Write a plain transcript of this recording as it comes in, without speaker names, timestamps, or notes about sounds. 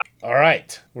All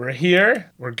right, we're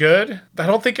here. We're good. I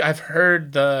don't think I've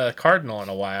heard the Cardinal in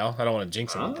a while. I don't want to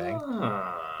jinx anything.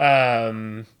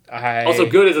 Also,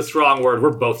 good is a strong word.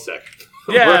 We're both sick.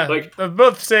 Yeah, We're like, they're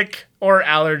both sick or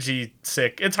allergy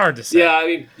sick. It's hard to say. yeah, I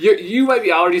mean, you might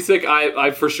be allergy sick. I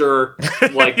for sure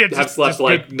Yeah, have slept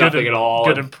like nothing at all.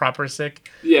 Good and proper sick.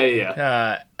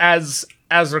 Yeah.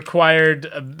 As required,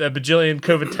 a bajillion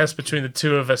COVID tests between the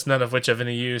two of us, none of which have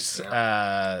any use.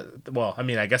 Well, I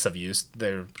mean, I guess of use.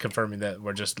 They're confirming that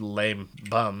we're just lame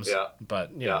bums. Yeah.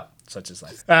 But, you know, such is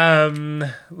life.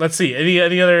 Let's see.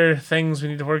 Any other things we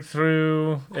need to work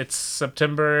through? It's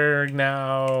September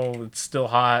now. It's still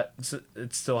hot.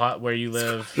 It's still hot where you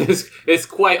live. It's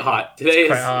quite hot. Today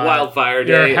is hot. wildfire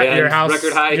day. Your house,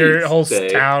 record high your whole day.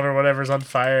 town or whatever's on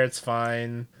fire. It's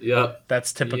fine. Yep.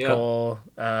 That's typical.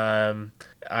 Yep.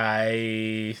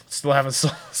 I still haven't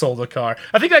sold a car.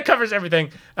 I think that covers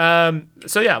everything.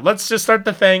 So yeah, let's just start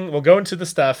the thing. We'll go into the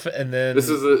stuff, and then this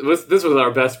was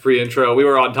our best pre-intro. We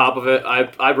were on top of it.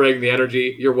 I bring the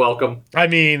energy. You're welcome. I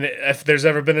mean, if there's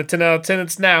ever been a 10 out of 10,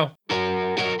 it's now.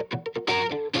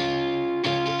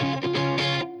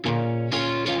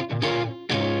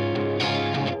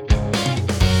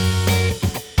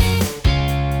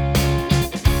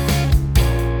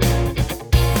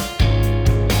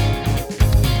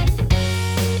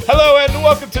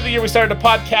 Welcome to the year we started a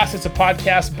podcast. It's a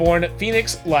podcast born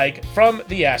Phoenix-like from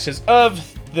the ashes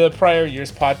of the prior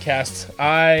year's podcasts.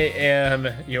 I am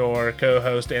your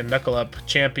co-host and Knuckle Up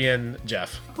champion,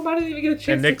 Jeff. How come I didn't even get a chance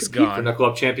and Nick's to compete gone. for Knuckle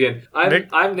Up champion?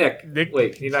 I'm Nick.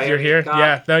 Wait, can you not hear me? You're here? God.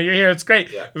 Yeah, no, you're here. It's great.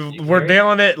 Yeah. We're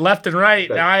nailing it left and right.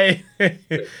 I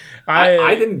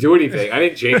didn't do anything. I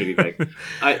didn't change anything.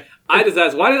 I just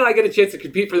asked, why didn't I get a chance to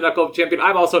compete for the Knuckle Up champion?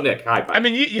 I'm also Nick. Hi. Bye. I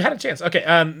mean, you had a chance. Okay,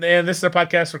 and this is our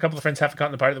podcast where a couple of friends have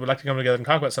gotten apart that would like to come together and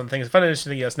talk about something. It's fun and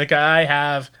interesting. Yes, Nick, I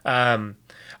have...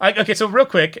 okay, so real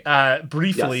quick,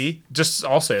 briefly, yes. Just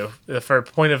also for a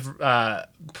point of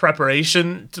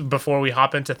preparation before we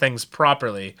hop into things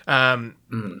properly. I'm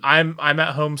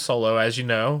at home solo, as you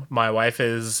know. My wife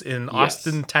is in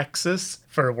Austin, Texas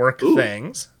for work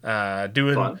things,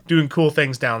 doing cool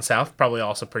things down south. Probably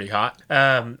also pretty hot.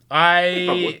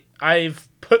 I've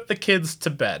put the kids to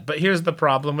bed, but here's the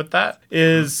problem with that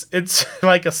is it's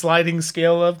like a sliding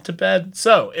scale of to bed.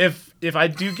 So if I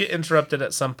do get interrupted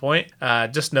at some point,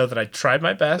 just know that I tried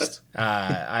my best.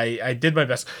 I did my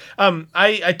best.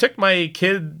 I took my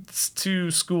kids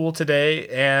to school today,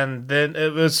 and then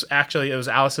it was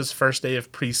Alice's first day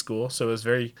of preschool, so it was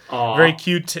very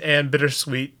cute and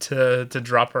bittersweet to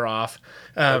drop her off.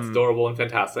 That's adorable and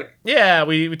fantastic. Yeah,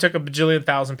 we took a bajillion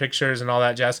thousand pictures and all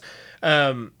that jazz.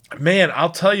 Man,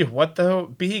 I'll tell you what though,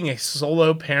 being a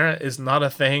solo parent is not a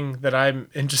thing that I'm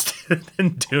interested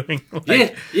in doing.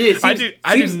 Like, I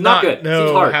do not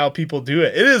know how people do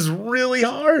it. It is really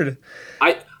hard.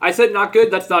 I said not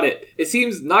good. That's not it. It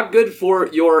seems not good for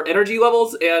your energy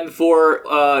levels and for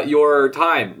your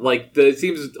time. Like it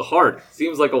seems hard. It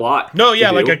seems like a lot. No,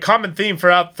 yeah, like a common theme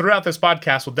throughout this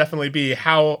podcast will definitely be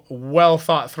how well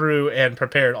thought through and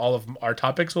prepared all of our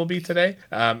topics will be today.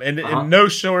 In no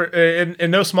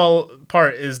small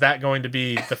part is that going to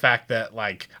be the fact that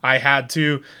like I had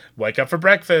to wake up for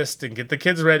breakfast and get the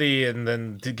kids ready, and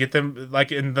then to get them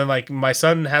my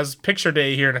son has picture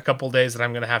day here in a couple of days that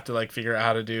I'm gonna have to like figure out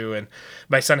how to do, and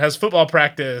my son has football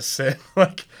practice, and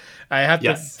like I have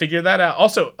to figure that out.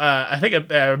 Also, I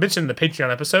think I mentioned in the Patreon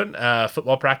episode,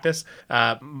 football practice.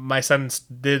 My son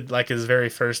did like his very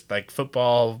first like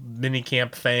football mini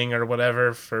camp thing or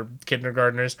whatever for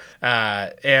kindergartners.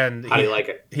 And how do you like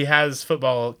it? He has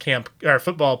football camp or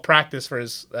football practice for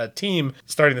his team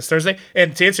starting this Thursday.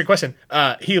 And to answer your question,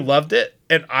 he loved it.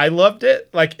 And I loved it.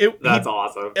 That's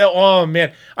awesome. Oh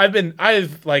man, I've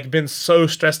been so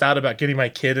stressed out about getting my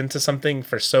kid into something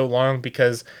for so long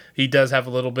because he does have a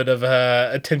little bit of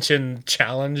attention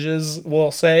challenges,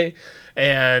 we'll say.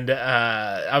 And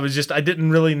I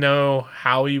didn't really know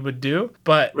how he would do,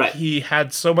 but he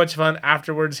had so much fun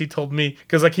afterwards. He told me,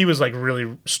 because like he was like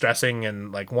really stressing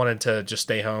and like wanted to just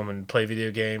stay home and play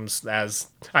video games. As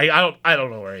I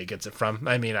don't know where he gets it from.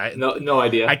 I mean, no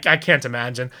idea. I can't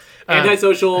imagine.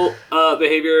 Antisocial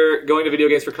behavior, going to video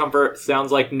games for comfort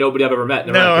sounds like nobody I've ever met.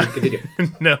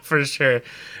 No, for sure.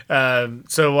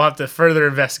 So we'll have to further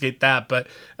investigate that. But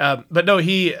no,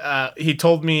 he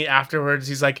told me afterwards,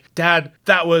 he's like, Dad,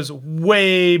 that was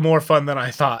way more fun than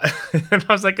I thought. And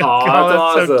I was like, oh, that's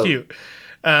awesome. So cute.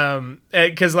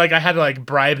 Because like I had to like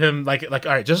bribe him, like all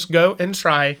right, just go and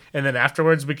try, and then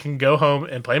afterwards we can go home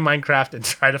and play Minecraft and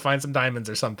try to find some diamonds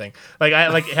or something. Like I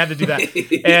like had to do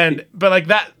that, but like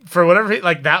that for whatever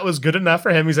like that was good enough for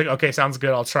him. He's like, okay, sounds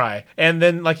good, I'll try. And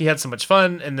then like he had so much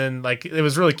fun, and then like it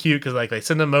was really cute because like they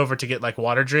send him over to get like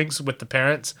water drinks with the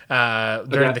parents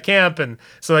during the camp, and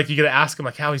so like you get to ask him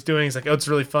like how he's doing. He's like, oh, it's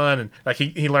really fun, and like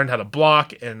he learned how to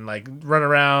block and like run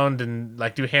around and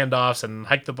like do handoffs and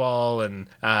hike the ball and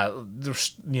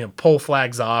pull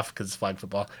flags off because it's flag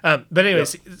football. But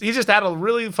anyways, he just had a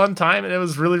really fun time, and it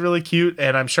was really really cute.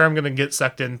 And I'm sure I'm gonna get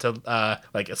sucked into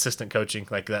like assistant coaching.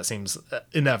 Like that seems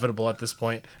inevitable at this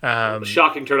point.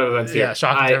 Shocking turn of events here. Yeah,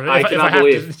 shocking turn. If I have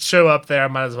to show up there, I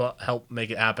might as well help make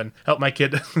it happen. Help my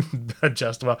kid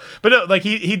adjust well. But no, like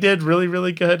he did really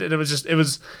really good, and it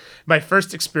was my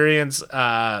first experience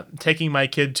taking my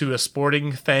kid to a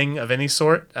sporting thing of any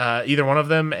sort, either one of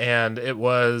them, and it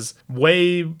was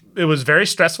very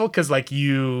stressful because like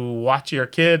you watch your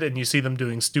kid and you see them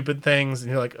doing stupid things and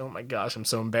you're like, oh my gosh, I'm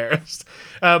so embarrassed.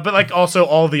 But like also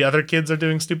all the other kids are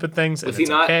doing stupid things. Was he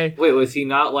not? Okay. Wait, was he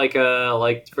not like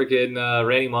freaking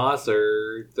Randy Moss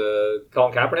or the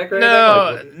Colin Kaepernick or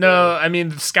anything? No. I mean,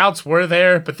 the scouts were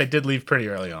there, but they did leave pretty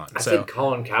early on. I said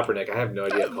Colin Kaepernick. I have no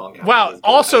idea Colin Kaepernick. Wow.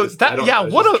 Also,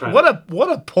 what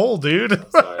a pull, dude.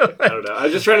 Sorry, I don't know. I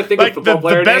was just trying to think of football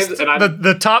player names, and I'm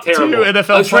the top terrible. 2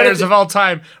 NFL players of all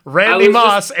time, Randy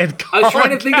Moss and Colin I was trying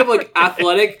to think of like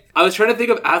athletic. I was trying to think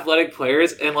of athletic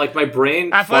players, and like my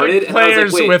brain athletic farted, players and I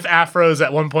was like, with afros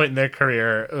at one point in their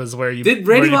career was where you did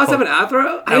Randy Moss have an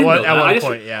afro? At one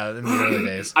point, yeah, in the early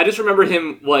days. I just remember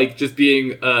him like just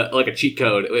being like a cheat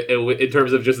code in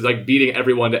terms of just like beating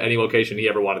everyone to any location he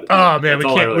ever wanted to be. Oh man,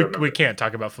 we can't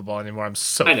talk about football anymore. I'm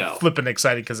so flipping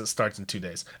excited because it starts in 2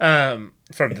 days.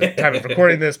 From the time of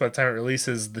recording this, by the time it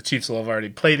releases, the Chiefs will have already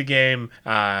played a game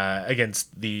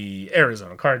against the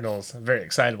Arizona Cardinals. I'm very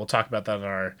excited. We'll talk about that in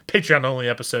our Patreon-only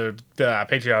episode,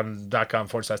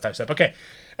 patreon.com/TypeStep. Okay.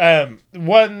 I don't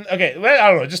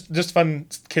know, just fun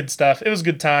kid stuff. It was a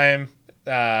good time.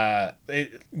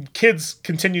 Kids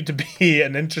continue to be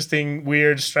an interesting,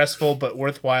 weird, stressful, but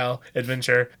worthwhile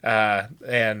adventure.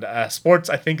 And sports,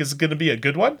 I think, is going to be a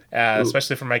good one,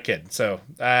 especially for my kid. So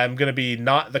I'm going to be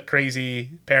not the crazy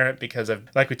parent because of,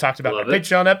 like we talked about in our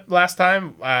Patreon last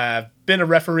time, I've been a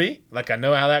referee. Like, I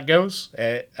know how that goes.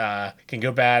 It can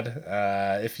go bad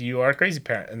if you are a crazy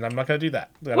parent, and I'm not going to do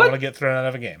that. I don't want to get thrown out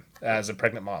of a game as a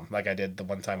pregnant mom, like I did the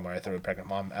one time where I threw a pregnant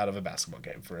mom out of a basketball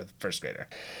game for a first grader.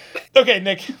 Okay,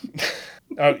 Nick.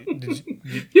 Oh, are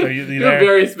you there?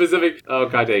 Very specific. Oh,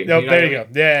 god dang. Nope, there you go.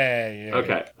 Yeah.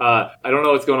 Okay. I don't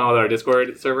know what's going on with our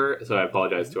Discord server, so I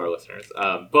apologize to our listeners.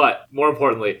 But more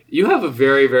importantly, you have a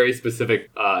very, very specific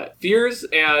fears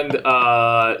and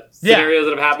scenarios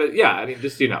that have happened. Yeah, I mean,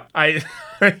 just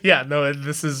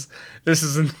this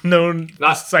is a known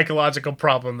psychological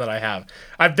problem that I have.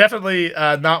 I've definitely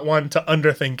not one to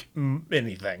underthink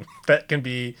anything that can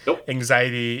be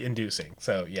anxiety inducing.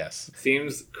 So yes,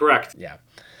 seems correct. Yeah.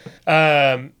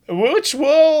 Which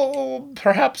will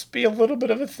perhaps be a little bit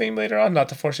of a theme later on, not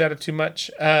to foreshadow too much.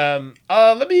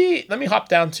 Let me hop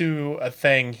down to a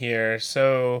thing here.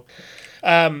 So,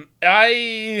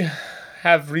 I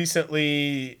have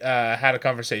recently had a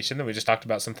conversation that we just talked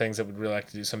about some things that we'd really like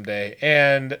to do someday,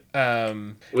 and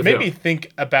made me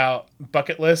think about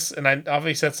bucket lists. And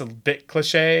obviously that's a bit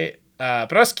cliche,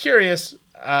 but I was curious.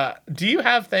 Do you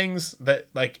have things that,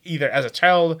 like, either as a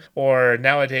child or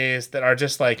nowadays that are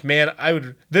just like, man,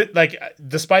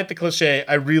 despite the cliche,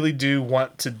 I really do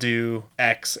want to do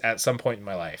X at some point in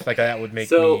my life. Like, that would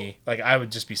make me, like, I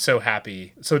would just be so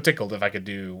happy, so tickled if I could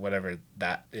do whatever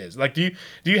that is. Like, do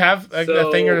you have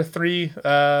a thing or three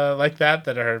like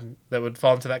that would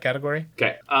fall into that category?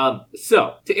 Okay.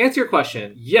 So to answer your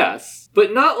question, yes,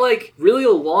 but not like really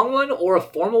a long one or a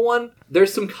formal one.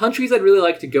 There's some countries I'd really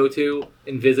like to go to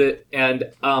and visit,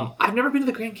 and I've never been to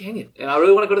the Grand Canyon, and I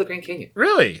really want to go to the Grand Canyon.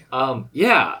 Really?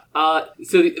 Yeah.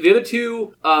 So the other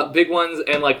two big ones,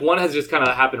 and like one has just kind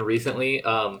of happened recently.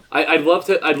 I'd love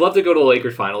to go to a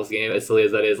Lakers finals game, as silly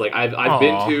as that is. Like I've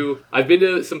been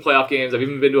to some playoff games. I've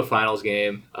even been to a finals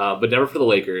game, but never for the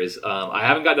Lakers. I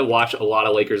haven't gotten to watch a lot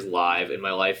of Lakers live in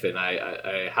my life, and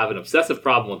I have an obsessive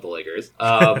problem with the Lakers.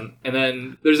 And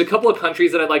then there's a couple of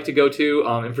countries that I'd like to go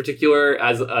to, in particular,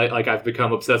 as I've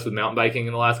become obsessed with mountain biking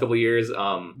in the last couple of years.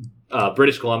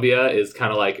 British Columbia is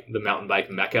kind of like the mountain bike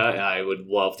mecca, and I would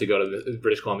love to go to the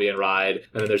British Columbia and ride.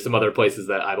 And then there's some other places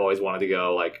that I've always wanted to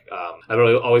go, like I've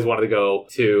really always wanted to go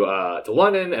to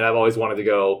London, and I've always wanted to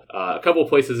go a couple of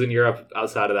places in Europe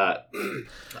outside of that.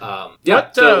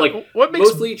 What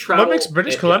makes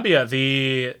British Columbia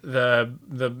the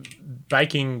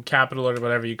biking capital or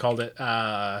whatever you called it?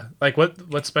 Like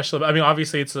what's special about? I mean,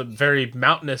 obviously it's a very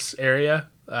mountainous area,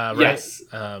 right? Yes.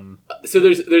 So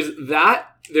there's that.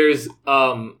 There's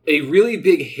a really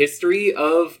big history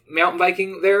of mountain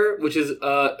biking there, which is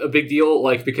a big deal,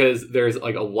 like because there's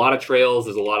like a lot of trails,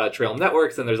 there's a lot of trail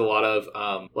networks, and there's a lot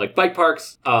of like bike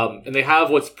parks. And they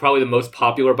have what's probably the most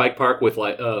popular bike park with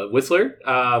like Whistler,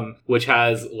 which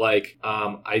has like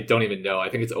I don't even know. I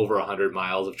think it's over 100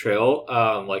 miles of trail.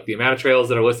 Like the amount of trails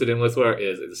that are listed in Whistler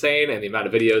is insane, and the amount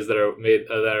of videos that are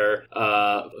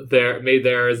made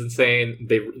there is insane.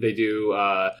 They do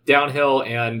downhill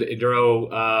and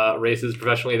enduro races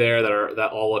professionally there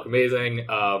that all look amazing.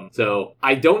 So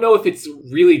I don't know if it's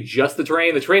really just the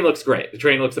terrain. The terrain looks great. The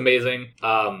terrain looks amazing.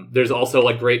 There's also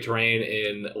like great terrain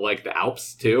in like the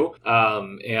Alps too,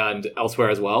 and elsewhere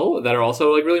as well that are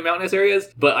also like really mountainous areas.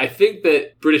 But I think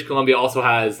that British Columbia also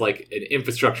has like an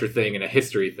infrastructure thing and a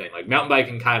history thing. Like mountain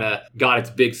biking kind of got its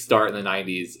big start in the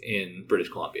 90s in British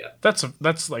Columbia.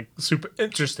 That's like super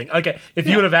interesting. Okay, if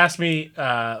you would have asked me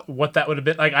what that would have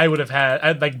been, like I would have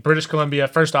had like British Columbia.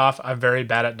 First off, I'm very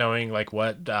bad at knowing like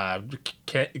what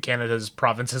Canada's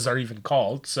provinces are even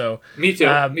called. So me too.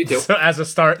 So as a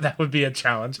start, that would be a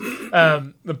challenge.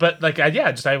 But like, I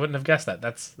wouldn't have guessed that.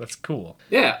 That's cool.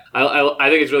 Yeah, I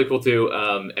think it's really cool too.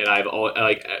 And I've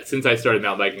since I started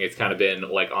mountain biking, it's kind of been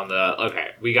like on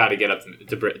the we got to get up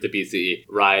to BC,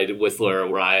 ride Whistler,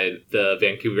 ride the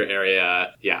Vancouver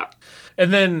area. Yeah.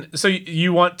 And then, so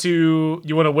you want to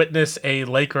witness a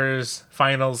Lakers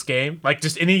finals game, like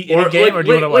just any game, like, or do you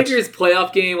want to watch Lakers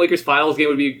playoff game? Lakers finals game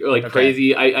would be like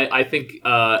crazy. I think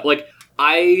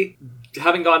I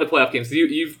haven't gone to playoff games. So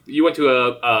you went to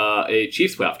a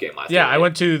Chiefs playoff game last year. Yeah, right? I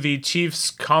went to the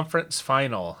Chiefs conference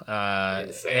final,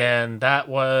 and that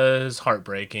was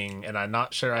heartbreaking. And I'm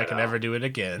not sure I can ever do it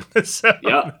again. So.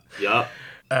 Yep.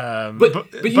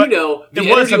 But you know, the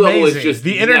energy level is just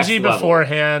the energy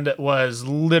beforehand was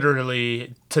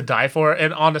literally to die for.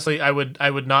 And honestly, I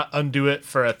would not undo it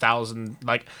for 1,000.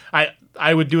 Like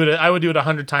I would do it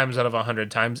 100 times out of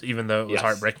 100 times, even though it was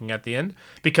heartbreaking at the end,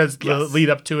 because the lead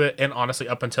up to it, and honestly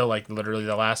up until like literally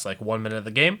the last like 1 minute of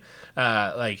the game,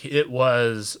 like it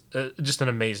was just an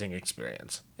amazing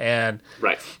experience. And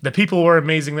the people were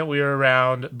amazing that we were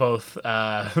around, both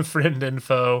friend and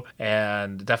foe,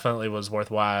 and definitely was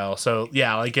worthwhile. So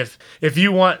yeah, like if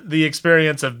you want the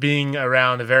experience of being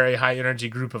around a very high energy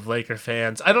group of Laker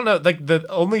fans, I don't know, like the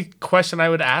only question I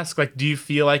would ask, like, do you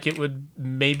feel like it would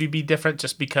maybe be different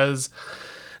just because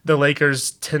the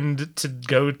Lakers tend to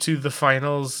go to the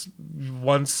finals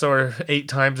once or 8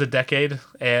 times a decade,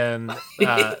 and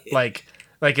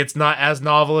like it's not as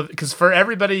novel, because for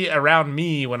everybody around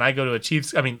me, when I go to a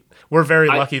Chiefs, I mean, we're very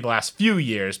lucky the last few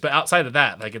years, but outside of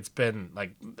that, like it's been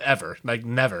like ever, like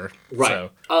never. Right.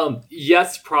 So.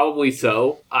 Yes, probably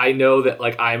so. I know that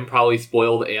like I'm probably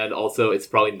spoiled, and also it's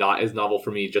probably not as novel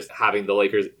for me just having the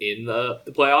Lakers in the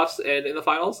playoffs and in the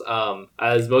finals.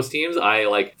 As most teams, I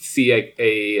like see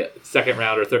a second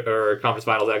round or conference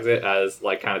finals exit as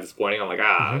like kind of disappointing. I'm like,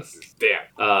 this is damn.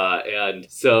 And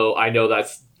so I know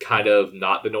that's kind of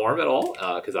not the norm at all,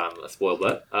 because I'm a spoiled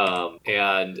butt.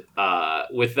 And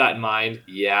with that in mind,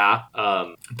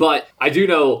 but I do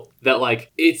know that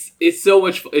like it's so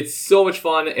much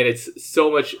fun, and it's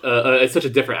so much it's such a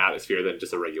different atmosphere than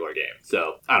just a regular game.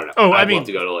 So I don't know. I'd love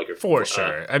to go to Lakers for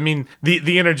sure. I mean,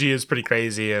 the energy is pretty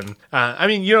crazy, and I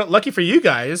mean, you know, lucky for you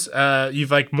guys, you've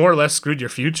like more or less screwed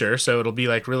your future, so it'll be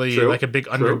like really like a big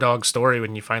underdog story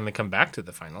when you finally come back to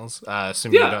the finals.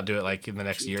 Assuming you don't do it like in the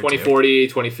next year. 2040,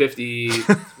 2050,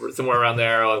 somewhere around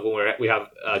there. Like when we have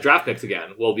draft picks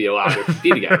again, we'll be allowed to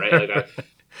compete again, right? Like.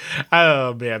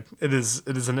 Oh man, it is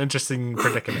an interesting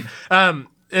predicament.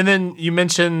 And then you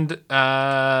mentioned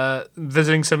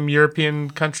visiting some European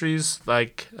countries,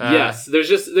 like yes. There's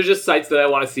just sites that I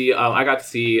want to see. I got to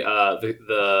see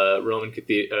the Roman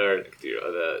Cathedral,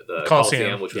 the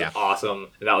Colosseum, which was awesome,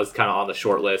 and that was kind of on the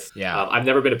short list. Yeah, I've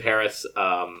never been to Paris,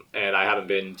 and I haven't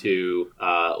been to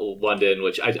London,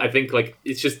 which I think like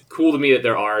it's just cool to me that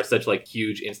there are such like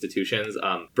huge institutions.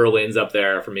 Berlin's up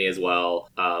there for me as well.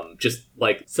 Just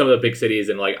like some of the big cities,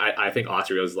 and like I think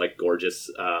Austria is like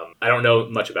gorgeous. I don't know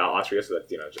much much about Austria, so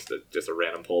that's just a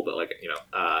random poll. But like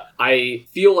I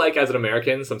feel like as an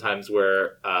American, sometimes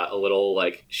we're a little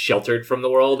like sheltered from the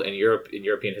world, and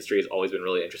European history has always been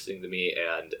really interesting to me,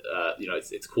 and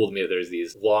it's cool to me that there's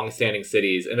these long-standing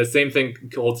cities, and the same thing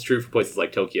holds true for places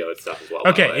like Tokyo and stuff as well.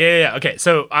 Okay, yeah. Okay,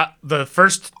 so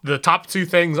the top two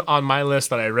things on my list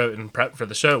that I wrote in prep for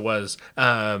the show was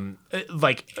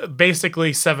like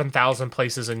basically 7,000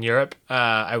 places in Europe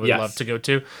I would love to go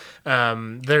to.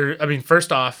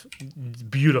 First off,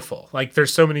 beautiful. Like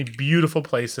there's so many beautiful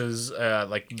places,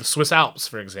 like the Swiss Alps,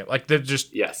 for example. Like they're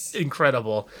just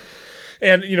incredible.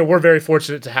 And we're very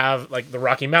fortunate to have like the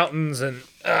Rocky Mountains and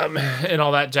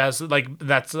all that jazz. Like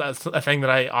that's a thing that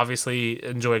I obviously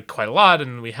enjoy quite a lot.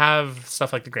 And we have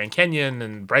stuff like the Grand Canyon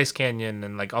and Bryce Canyon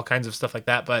and like all kinds of stuff like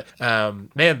that. But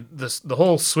man, the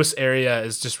whole Swiss area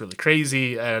is just really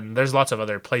crazy. And there's lots of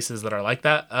other places that are like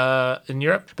that in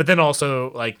Europe. But then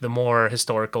also like the more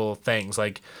historical things.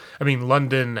 Like, I mean,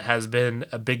 London has been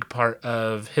a big part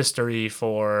of history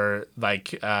for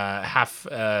like half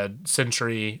a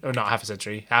century, or not half a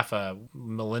century, half a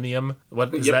millennium.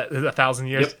 What is that? 1,000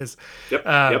 years? Yep.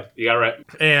 You got it right.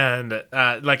 And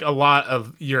like a lot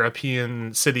of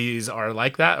European cities are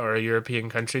like that, or European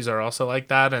countries are also like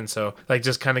that. And so like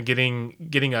just kind of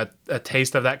getting a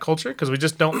taste of that culture, because we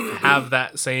just don't have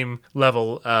that same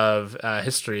level of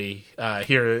history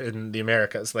here in the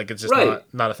Americas. Like it's just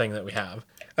not a thing that we have.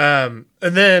 And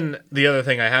then the other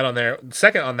thing I had on there,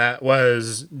 second on that,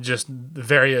 was just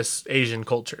various Asian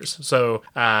cultures. So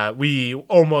we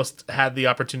almost had the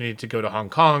opportunity to go to Hong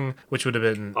Kong, which would have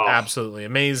been absolutely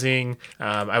amazing.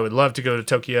 I would love to go to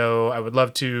Tokyo. I would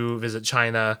love to visit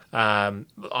China.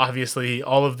 Obviously,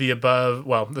 all of the above,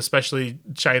 well, especially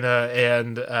China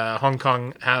and Hong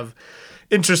Kong have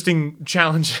interesting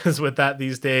challenges with that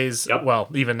these days. Well,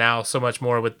 even now, so much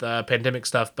more with the pandemic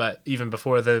stuff, but even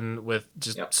before then with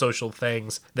just social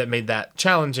things that made that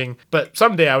challenging. But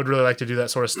someday I would really like to do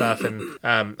that sort of stuff. And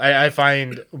I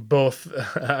find both,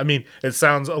 I mean, it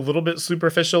sounds a little bit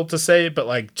superficial to say, but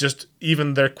like just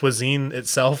even their cuisine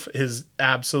itself is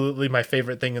absolutely my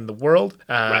favorite thing in the world.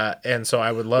 And so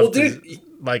I would love to...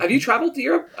 Like, have you traveled to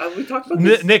Europe? Have we talked about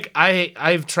this? Nick,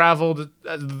 I've traveled.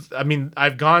 I mean,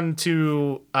 I've gone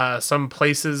to some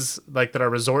places like that are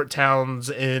resort towns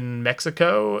in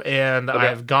Mexico, and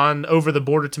I've gone over the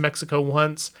border to Mexico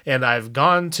once, and I've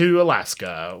gone to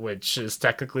Alaska, which is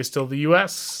technically still the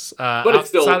U.S. But it's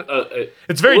still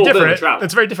it's very different.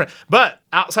 It's very different. But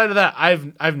outside of that,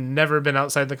 I've never been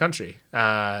outside the country,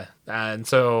 and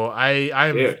so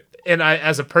I'm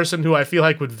as a person who I feel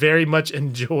like would very much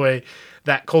enjoy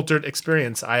that cultured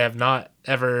experience, I have not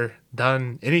ever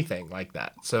done anything like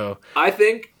that. So I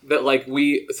think that like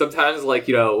we sometimes like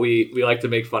we like to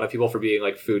make fun of people for being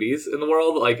like foodies in the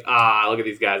world. Like look at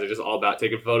these guys, they're just all about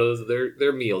taking photos of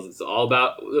their meals. It's all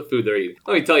about the food they're eating.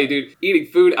 Let me tell you, dude, eating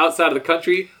food outside of the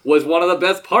country was one of the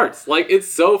best parts. Like it's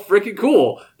so freaking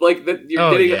cool. Like that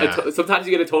you're getting sometimes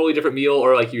you get a totally different meal,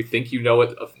 or like you think you know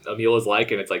what a meal is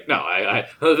like, and it's like no,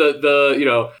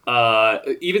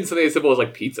 even something as simple as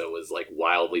like pizza was like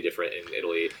wildly different in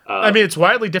Italy. I mean, it's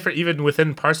widely different even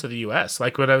within parts of the U.S.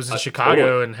 Like when I was in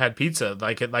Chicago and had pizza,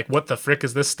 like what the frick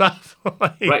is this stuff?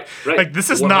 Right. Like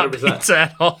this is 100%. Not pizza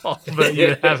at all, but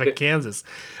you have in Kansas.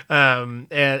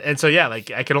 And so like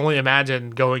I can only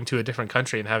imagine going to a different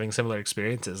country and having similar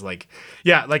experiences. Like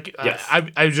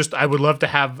I would love to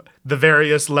have the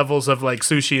various levels of like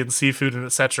sushi and seafood and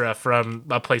etc. from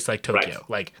a place like Tokyo. Right.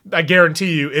 Like I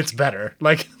guarantee you, it's better.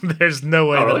 Like there's no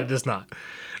way that it is not.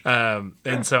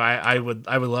 And so I would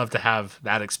love to have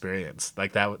that experience.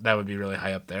 Like that would be really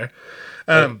high up there.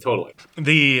 Totally.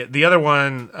 The other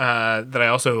one that I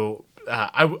also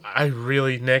I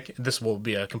really, Nick, this will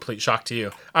be a complete shock to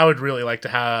you. I would really like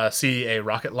to see a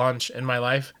rocket launch in my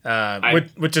life,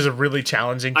 which is a really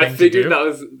challenging thing to do.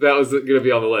 I figured that was going to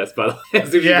be on the list, by the way,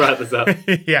 as soon as you brought this up.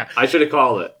 Yeah. I should have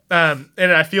called it. And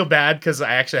I feel bad because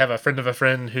I actually have a friend of a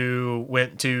friend who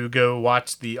went to go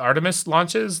watch the Artemis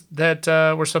launches that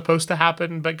were supposed to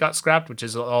happen but got scrapped, which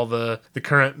is all the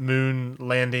current moon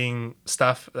landing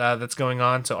stuff that's going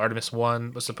on. So Artemis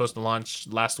 1 was supposed to launch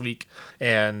last week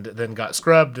and then got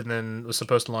scrubbed and then was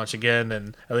supposed to launch again.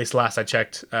 And at least last I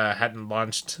checked, hadn't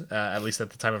launched, at least at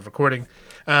the time of recording.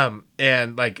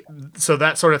 And like, so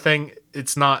that sort of thing,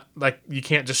 it's not like you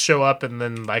can't just show up and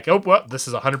then like, oh, well, this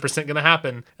is 100% going to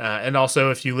happen. And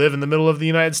also if you live in the middle of the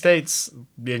United States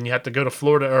and you have to go to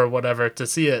Florida or whatever to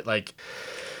see it, like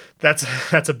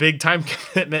that's a big time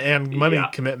commitment and money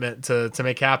commitment to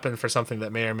make happen for something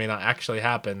that may or may not actually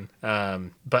happen.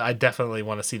 But I definitely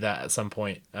want to see that at some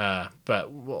point.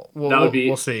 But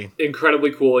we'll see.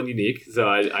 Incredibly cool and unique. So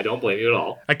I don't blame you at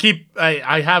all.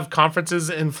 I have conferences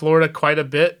in Florida quite a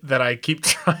bit that I keep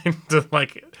trying to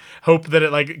like hope that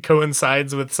it like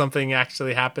coincides with something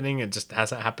actually happening. It just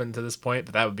hasn't happened to this point,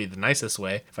 but that would be the nicest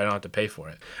way if I don't have to pay for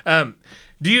it.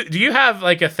 Do you have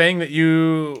like a thing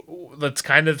that's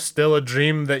kind of still a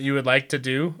dream that you would like to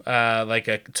do,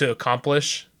 to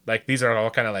accomplish? Like these are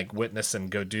all kind of like witness and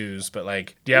go do's, but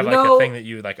like, do you have like a thing that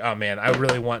you would like, oh man, I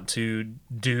really want to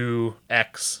do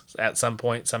X at some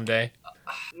point someday?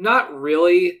 Not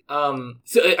really. No,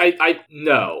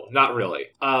 not really.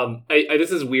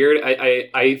 This is weird.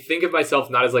 I think of myself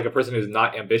not as like a person who's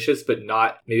not ambitious, but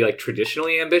not maybe like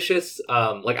traditionally ambitious.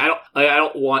 Like I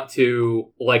don't want to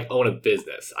like own a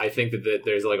business. I think that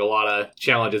there's like a lot of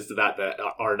challenges to that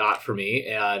are not for me.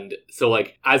 And so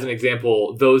like, as an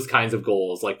example, those kinds of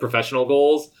goals, like professional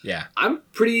goals, yeah, I'm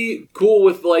pretty cool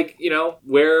with like,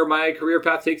 where my career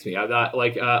path takes me. I'm not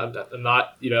like, I'm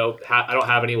not, I don't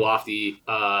have any lofty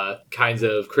kinds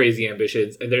of crazy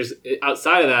ambitions, and there's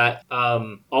outside of that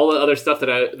all the other stuff that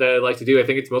I like to do. I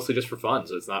think it's mostly just for fun,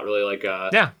 so it's not really like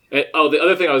yeah. And, the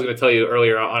other thing I was going to tell you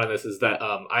earlier on in this is that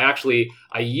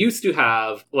I used to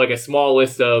have like a small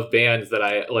list of bands that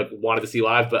I like wanted to see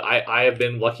live, but I have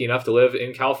been lucky enough to live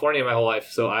in California my whole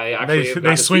life, so I actually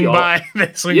they swing by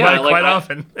quite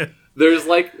often. There's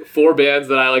like 4 bands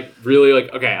that I like really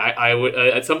like. Okay, I would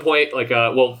at some point like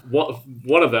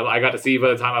one of them I got to see by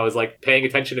the time I was like paying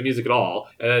attention to music at all,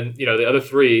 and then the other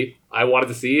 3 I wanted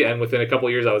to see, and within a couple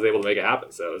of years I was able to make it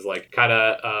happen. So it was like kind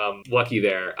of lucky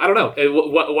there. I don't know.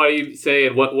 What do you say,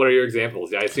 and what are your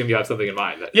examples? I assume you have something in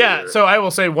mind. So I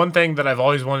will say one thing that I've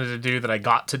always wanted to do that I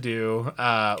got to do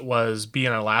was be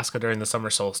in Alaska during the summer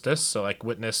solstice. So like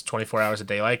witness 24 hours of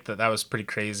daylight. That was pretty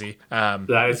crazy.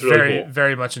 That is really very, cool.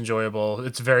 very much enjoyable.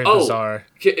 It's very bizarre.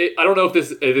 I don't know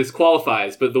if this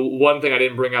qualifies, but the one thing I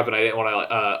didn't bring up and I didn't want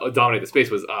to dominate the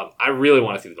space was I really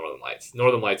want to see the Northern Lights.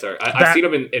 Northern Lights I've seen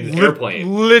them in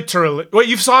airplane. Literally. Wait,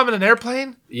 you saw him in an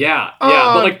airplane? Yeah,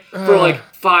 but like for like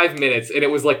 5 minutes, and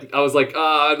it was like I was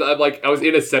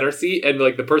in a center seat, and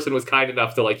like the person was kind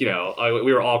enough to like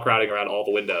we were all crowding around all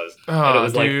the windows, and it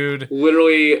was like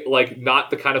literally like not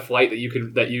the kind of flight that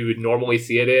you would normally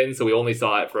see it in. So we only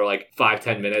saw it for like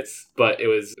 5-10 minutes, but it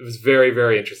was very,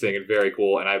 very interesting and very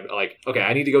cool. And I'm like, okay,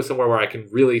 I need to go somewhere where I can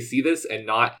really see this and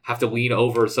not have to lean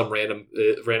over some random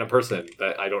person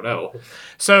that I don't know.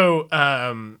 So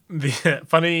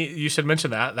funny you should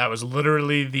mention that. That was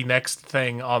literally the next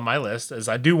thing on my list. Is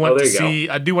I do want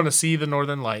to see the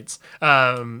Northern Lights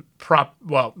properly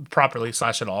 /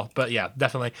 at all, but yeah,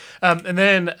 definitely. And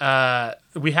then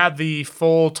we had the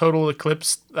full total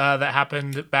eclipse that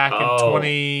happened back in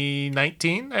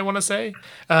 2019, I want to say.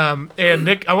 And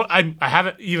Nick, I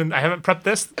haven't prepped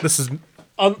this. This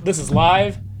is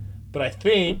live, but I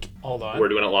think hold on, we're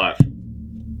doing it live.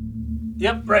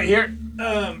 Yep, right here.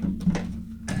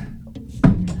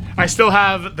 I still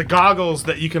have the goggles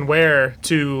that you can wear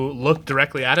to look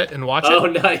directly at it and watch it. Oh,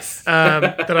 nice.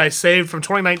 That I saved from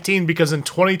 2019 because in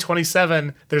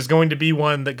 2027, there's going to be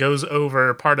one that goes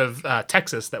over part of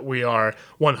Texas that we are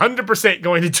 100%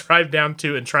 going to drive down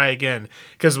to and try again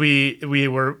because we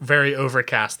were very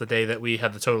overcast the day that we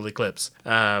had the total eclipse.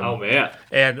 Oh, man.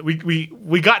 And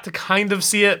we got to kind of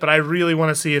see it, but I really want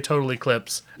to see a total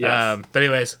eclipse. Yes. But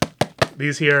anyways,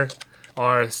 these here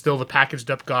are still the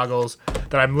packaged up goggles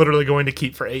that I'm literally going to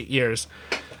keep for 8 years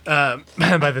by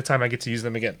the time I get to use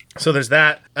them again. So there's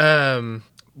that.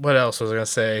 What else was I going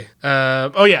to say?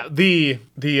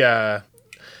 The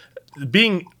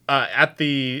being at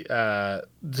the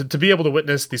to be able to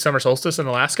witness the summer solstice in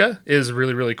Alaska is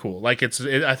really, really cool. Like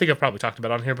I think I've probably talked about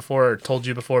it on here before or told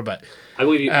you before, but I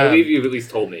believe you've at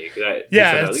least told me.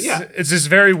 It's just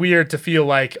very weird to feel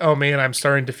like, oh man, I'm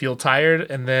starting to feel tired,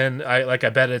 and then I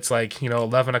bet it's like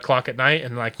 11 o'clock at night,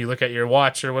 and like you look at your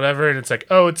watch or whatever, and it's like,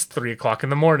 oh, it's 3 o'clock in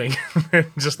the morning.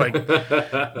 Just like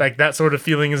like that sort of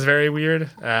feeling is very weird.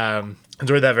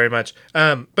 Enjoyed that very much.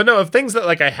 But no, of things that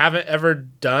like I haven't ever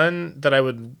done that I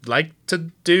would like to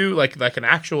do, like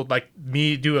an actual like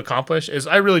me do accomplish, is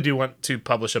I really do want to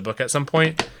publish a book at some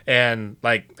point and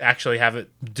like actually have it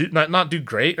not do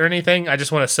great or anything. I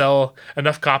just want to sell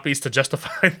enough copies to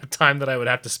justify the time that I would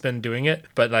have to spend doing it,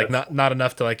 but like not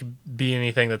enough to like be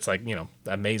anything that's like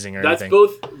amazing or anything. That's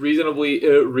both reasonably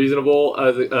reasonable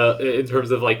in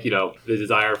terms of like the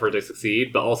desire for it to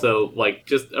succeed, but also like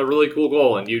just a really cool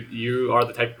goal, and you are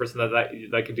the type of person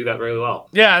that can do that very well.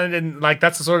 Yeah, and like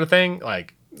that's the sort of thing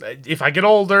like if I get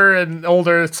older and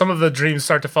older, some of the dreams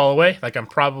start to fall away. Like I'm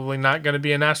probably not going to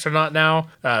be an astronaut now.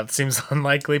 It seems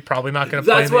unlikely. Probably not going to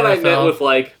play in the NFL. That's what I meant with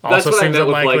like. That's also what I meant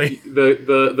unlikely.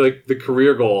 with like the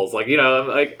career goals. Like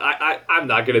like I'm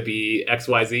not going to be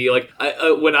XYZ. Like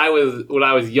when I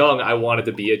was young, I wanted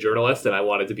to be a journalist and I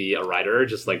wanted to be a writer,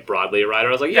 just like broadly a writer.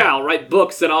 I was like, I'll write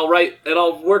books and I'll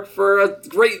work for a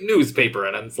great newspaper.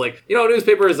 And it's like,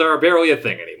 newspapers are barely a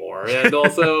thing anymore. And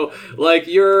also, like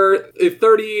you're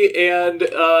 30 and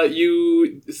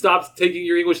you stopped taking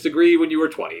your English degree when you were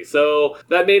 20, so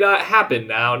that may not happen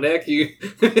now, Nick. You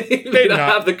may not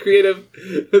have the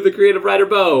creative writer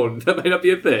bone. That might not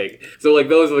be a thing. So like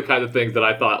those are the kind of things that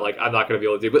I thought like I'm not going to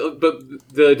be able to do.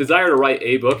 But the desire to write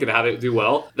a book and have it do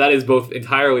well, that is both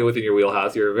entirely within your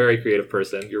wheelhouse. You're a very creative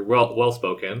person. You're well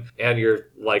spoken, and you're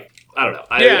like, I don't know.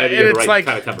 I think you have the right like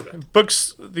kind of temperament.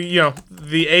 Books,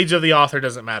 the age of the author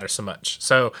doesn't matter so much.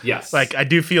 So yes, like I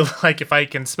do feel like if I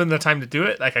can spend the time to do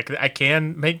it, like I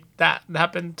can make that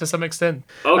happen to some extent.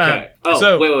 Okay.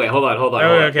 Wait, hold on.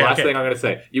 Okay, Last thing I'm gonna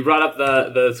say. You brought up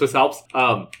the Swiss Alps.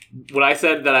 When I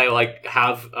said that I like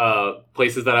have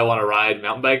places that I want to ride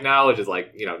mountain bike now, which is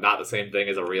like not the same thing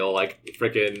as a real like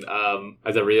freaking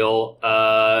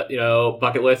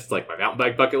bucket list. It's like my mountain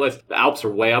bike bucket list. The Alps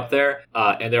are way up there,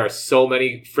 and there are so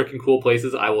many freaking cool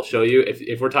places. I will show you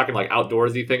if we're talking like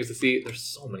outdoorsy things to see. There's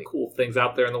so many cool things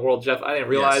out there in the world, Jeff. I didn't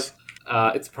realize.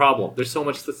 Yes. It's a problem. There's so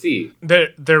much to see.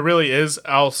 There really is.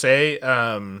 I'll say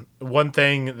one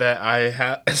thing that I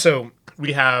have. So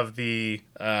we have the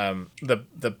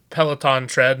Peloton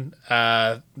tread,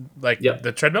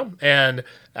 the treadmill, and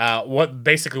what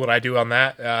I do on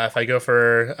that, if I go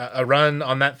for a run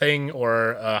on that thing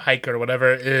or a hike or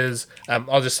whatever, is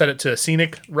I'll just set it to a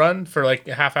scenic run for like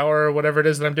a half hour or whatever it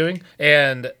is that I'm doing,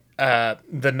 and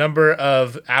the number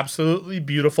of absolutely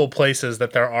beautiful places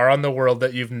that there are on the world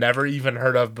that you've never even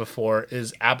heard of before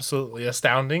is absolutely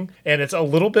astounding. And it's a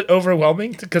little bit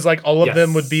overwhelming because like all of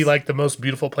them would be like the most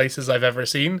beautiful places I've ever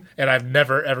seen. And I've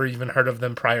never, ever even heard of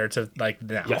them prior to like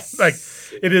now. Yes. Like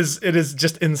it is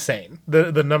just insane.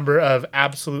 The number of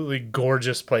absolutely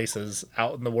gorgeous places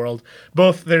out in the world.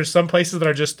 Both there's some places that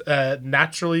are just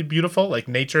naturally beautiful, like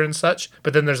nature and such.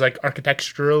 But then there's like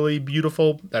architecturally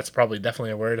beautiful. That's probably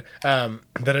definitely a word. That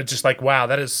are just like, wow,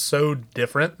 that is so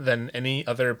different than any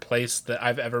other place that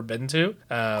I've ever been to.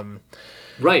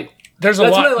 Right. There's a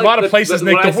lot of places,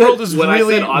 Nick. The world is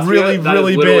really, really,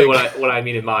 really big. What I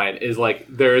mean in mind is like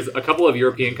there's a couple of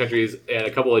European countries and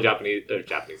a couple of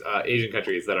Asian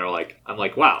countries that are like, I'm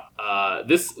like, wow,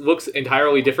 this looks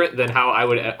entirely different than how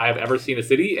I've ever seen a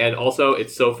city, and also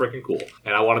it's so freaking cool,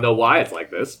 and I want to know why it's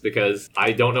like this because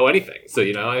I don't know anything. So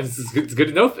it's good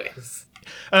to know things.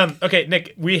 Okay,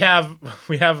 Nick, we have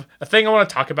a thing I want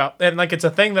to talk about, and like it's a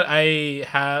thing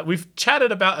that we've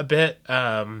chatted about a bit,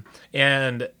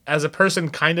 and as a person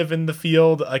kind of in the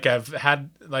field, like I've had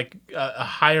like a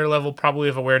higher level probably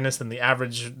of awareness than the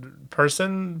average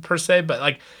person per se, but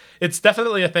like it's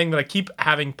definitely a thing that I keep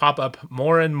having pop up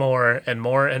more and more and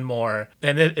more and more,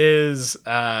 and it is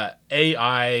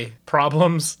AI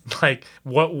problems, like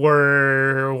what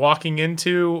we're walking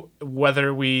into,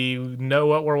 whether we know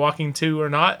what we're walking to or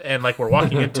not, and like we're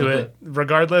walking into it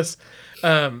regardless.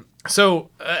 So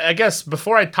I guess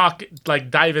before I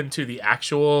dive into the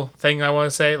actual thing I want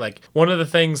to say, like one of the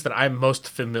things that I'm most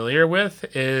familiar with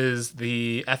is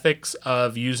the ethics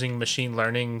of using machine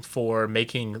learning for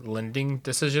making lending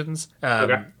decisions.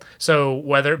 Okay. So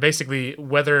whether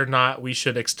or not we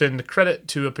should extend credit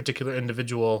to a particular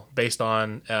individual based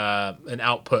on an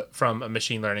output from a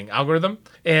machine learning algorithm.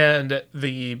 And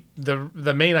the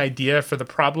main idea for the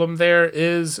problem there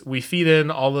is we feed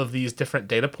in all of these different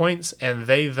data points, and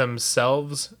they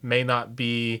themselves may not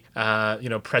be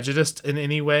prejudiced in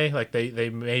any way. Like they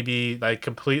may be like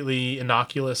completely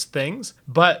innocuous things,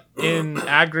 but in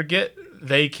aggregate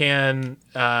they can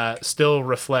still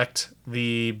reflect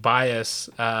the bias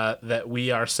that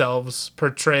we ourselves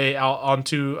portray out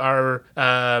onto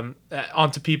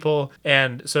onto people.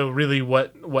 And so really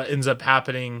what ends up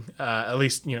happening, at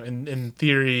least in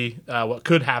theory, what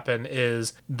could happen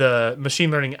is the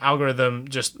machine learning algorithm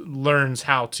just learns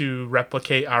how to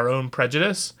replicate our own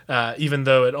prejudice, even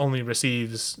though it only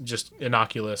receives just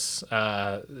innocuous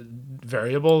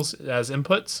variables as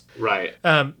inputs. Right.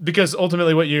 Because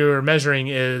ultimately what you're measuring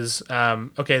is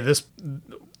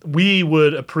we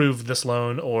would approve this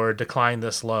loan or decline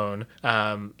this loan.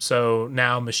 So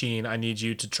now, machine, I need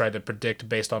you to try to predict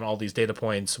based on all these data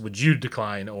points, would you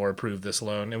decline or approve this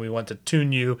loan? And we want to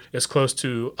tune you as close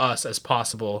to us as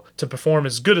possible to perform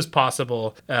as good as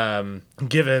possible, given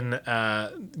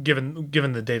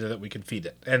the data that we can feed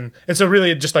it. And so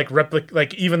really, just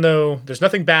like even though there's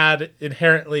nothing bad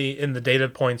inherently in the data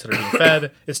points that are being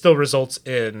fed, it still results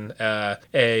in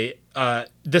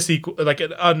like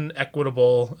an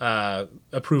unequitable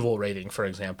approval rating, for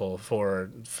example, for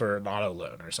an auto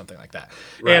loan or something like that.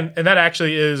 Right. And that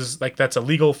actually is like, that's a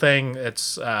legal thing.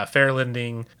 It's fair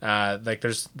lending. Like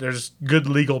there's good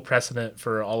legal precedent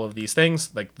for all of these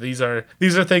things. Like these are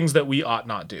things that we ought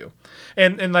not do.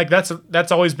 And like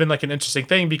that's always been like an interesting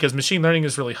thing, because machine learning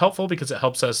is really helpful because it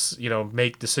helps us,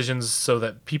 make decisions so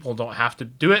that people don't have to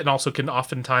do it, and also can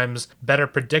oftentimes better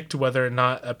predict whether or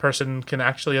not a person can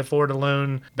actually afford a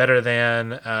loan better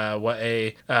than what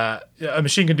a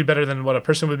machine can do better than what a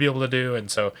person would be able to do.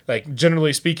 And so, like,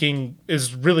 generally speaking,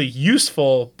 is really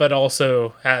useful, but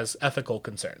also has ethical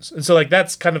concerns. And so, like,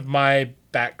 that's kind of my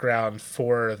background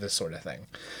for this sort of thing.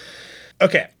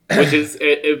 Okay. Which is,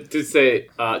 to say,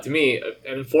 to me,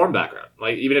 an informed background.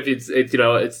 Like, even if it's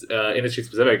industry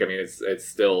specific, I mean, it's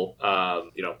still,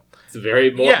 it's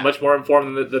very much more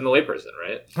informed than the layperson,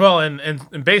 right? Well,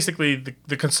 and basically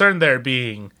the concern there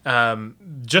being,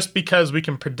 just because we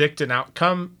can predict an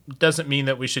outcome doesn't mean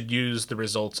that we should use the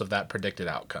results of that predicted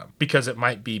outcome, because it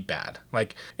might be bad.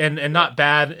 Like, and not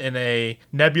bad in a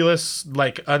nebulous,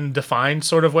 like, undefined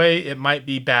sort of way. It might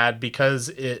be bad because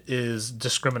it is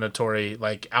discriminatory,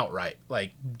 like, outright,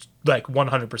 like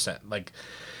 100%. Like,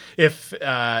 if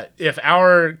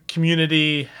our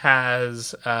community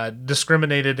has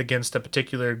discriminated against a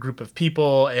particular group of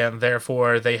people, and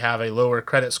therefore they have a lower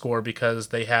credit score because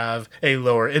they have a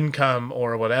lower income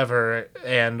or whatever,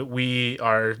 and we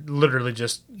are literally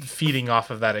just feeding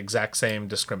off of that exact same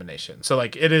discrimination. So,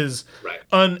 like, it is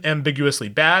unambiguously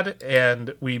bad,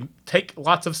 and we take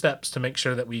lots of steps to make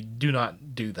sure that we do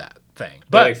not do that thing.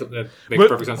 But that makes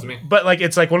perfect sense to me. But like,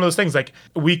 it's like one of those things, like,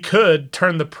 we could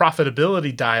turn the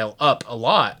profitability dial up a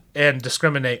lot and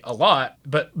discriminate a lot,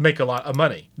 but make a lot of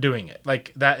money doing it.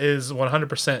 Like, that is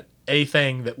 100% a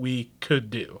thing that we could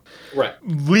do. Right.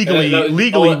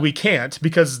 Legally we can't,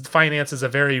 because finance is a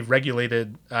very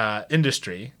regulated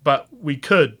industry, but we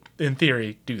could, in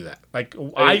theory, do that. Like,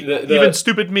 even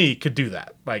stupid me could do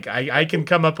that. Like, I can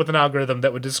come up with an algorithm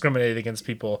that would discriminate against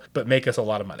people, but make us a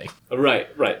lot of money. Right.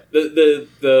 I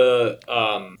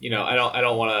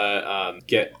don't want to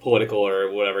get political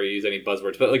or whatever, use any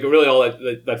buzzwords, but like, really all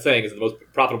that's saying is the most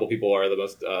profitable people are the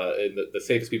most, the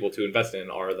safest people to invest in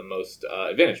are the most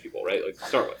advantaged people, right? Like, to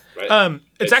start with, right?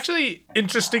 It's actually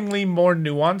interestingly more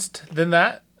nuanced than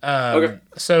that. Okay.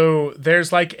 So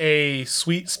there's like a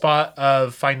sweet spot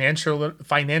of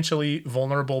financially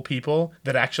vulnerable people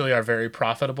that actually are very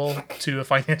profitable to a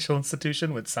financial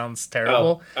institution, which sounds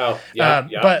terrible. Yeah.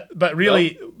 But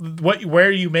really,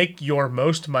 where you make your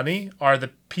most money are the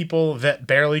people that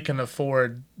barely can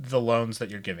afford the loans that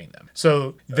you're giving them.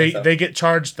 So they get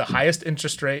charged the highest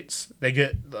interest rates. They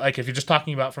get, like, if you're just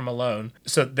talking about from a loan,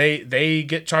 so they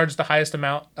get charged the highest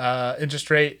amount interest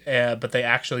rate, but they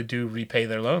actually do repay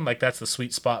their loan. Like, that's the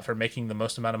sweet spot for making the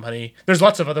most amount of money. There's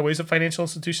lots of other ways that financial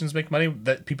institutions make money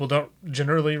that people don't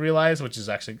generally realize, which is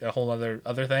actually a whole other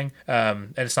thing.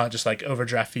 And it's not just like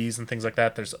overdraft fees and things like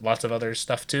that. There's lots of other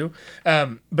stuff too.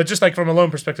 But just like from a loan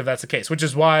perspective, that's the case, which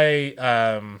is why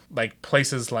like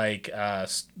places like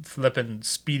flipping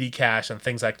Speedy Cash and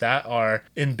things like that are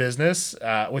in business,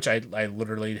 which I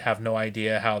literally have no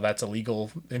idea how that's a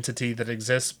legal entity that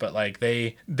exists, but like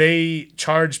they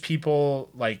charge people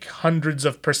like hundreds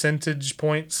of percentage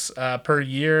points per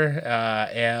year,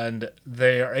 and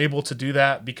they are able to do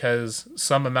that because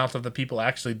some amount of the people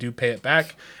actually do pay it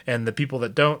back, and the people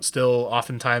that don't still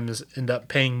oftentimes end up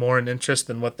paying more in interest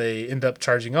than what they end up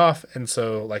charging off, and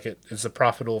so like it's a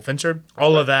profitable venture.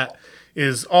 All of that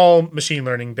is all machine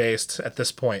learning based at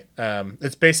this point.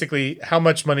 It's basically how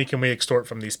much money can we extort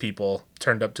from these people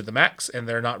turned up to the max, and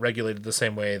they're not regulated the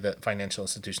same way that financial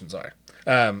institutions are.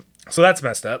 So that's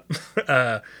messed up.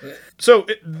 That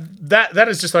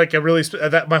is just like a really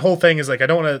that my whole thing is like, I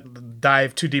don't want to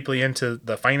dive too deeply into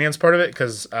the finance part of it,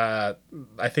 because I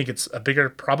think it's a bigger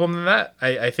problem than that.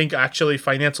 I think actually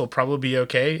finance will probably be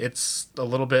okay. It's a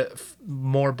little bit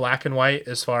more black and white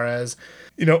as far as,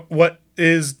 what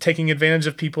is taking advantage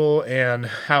of people and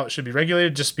how it should be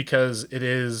regulated, just because it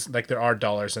is like there are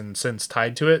dollars and cents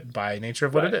tied to it by nature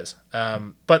of what it is.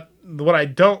 But what I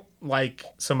don't like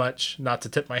so much, not to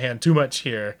tip my hand too much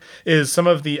here, is some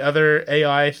of the other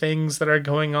AI things that are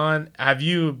going on. Have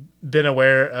you been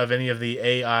aware of any of the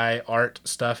AI art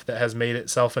stuff that has made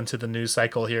itself into the news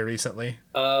cycle here recently?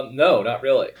 No, not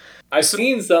really. I've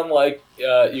seen some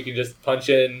you can just punch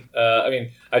in.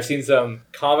 I've seen some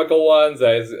comical ones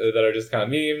that are just kind of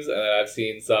memes, and then I've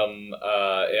seen some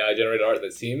AI generated art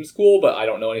that seems cool, but I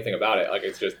don't know anything about it. Like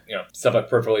it's just stuff I've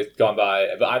perfectly gone by,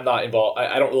 but I'm not involved.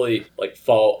 I don't really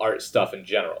follow art stuff in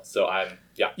general, so I'm.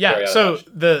 Yeah. So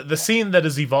the scene that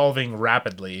is evolving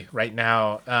rapidly right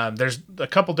now, there's a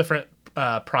couple different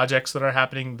projects that are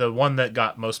happening. The one that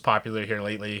got most popular here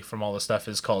lately from all the stuff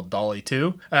is called DALL-E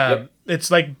 2. It's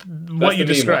like what you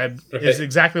described is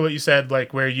exactly what you said,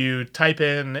 like where you type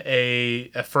in a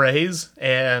phrase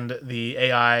and the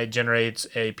AI generates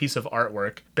a piece of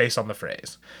artwork based on the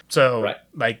phrase. So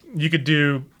like you could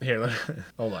do here.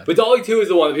 Hold on. But DALL-E 2 is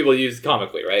the one that people use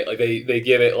comically, right? Like they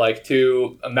give it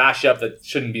to a mashup that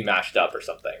shouldn't be mashed up or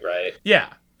something, right?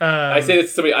 Yeah. I say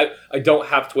this to somebody. I don't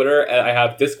have Twitter, and I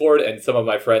have Discord, and some of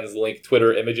my friends link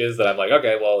Twitter images that I'm like,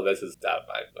 okay, well, this is out of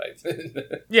my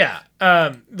Yeah.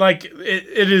 Like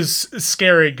it is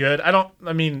scary good.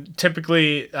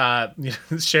 Typically,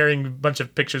 sharing a bunch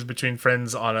of pictures between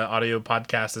friends on an audio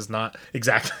podcast is not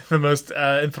exactly the most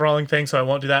enthralling thing, so I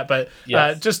won't do that. But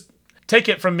just take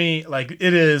it from me, like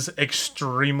it is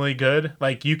extremely good.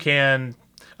 Like you can.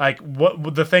 Like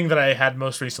what the thing that I had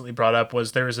most recently brought up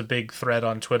was there was a big thread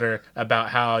on Twitter about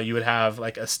how you would have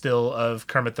like a still of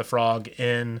Kermit the Frog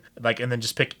and then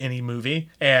just pick any movie,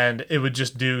 and it would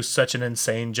just do such an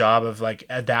insane job of like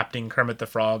adapting Kermit the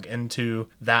Frog into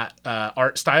that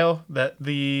art style that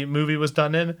the movie was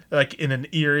done in, like in an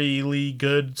eerily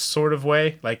good sort of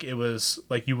way. Like it was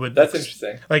like you would. That's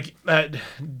interesting. Like,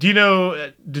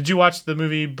 did you watch the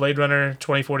movie Blade Runner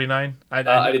 2049?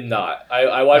 I did not.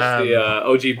 I watched the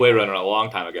OG Blade Runner a long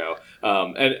time ago,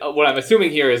 and what I'm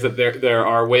assuming here is that there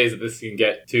are ways that this can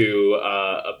get to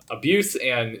abuse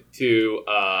and to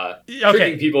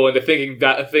tricking people into thinking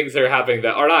that things are happening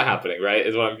that are not happening. Right,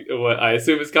 is what I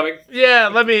assume is coming. Yeah,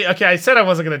 I said I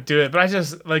wasn't gonna do it, but I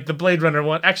just like the Blade Runner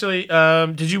one. Actually,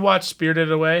 did you watch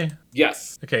Spirited Away?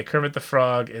 Yes. Okay, Kermit the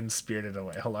Frog in Spirited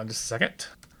Away. Hold on just a second.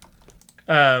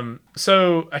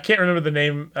 So I can't remember the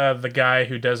name of the guy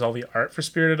who does all the art for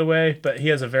Spirited Away, but he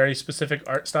has a very specific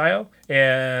art style.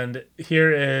 And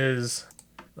here is,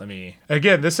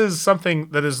 again, this is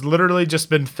something that has literally just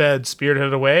been fed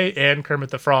Spirited Away and Kermit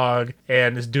the Frog,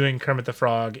 and is doing Kermit the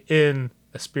Frog in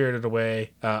a Spirited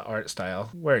Away art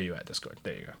style. Where are you at, Discord?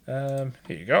 There you go.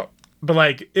 Here you go. But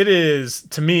like it is,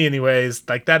 to me anyways,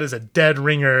 like that is a dead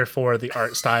ringer for the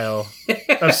art style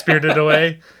of Spirited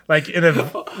Away. Like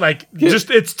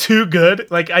just it's too good.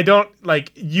 Like I don't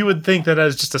like you would think that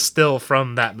as just a still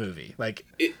from that movie. Like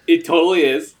it totally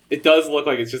is. It does look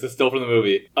like it's just a still from the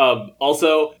movie.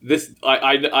 Also, this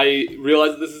I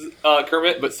realize that this is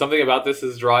Kermit, but something about this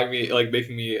is drawing me, like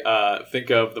making me think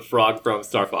of the frog from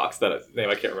Star Fox. That name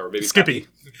I can't remember. Maybe Skippy.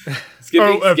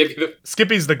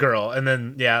 Skippy's the girl, and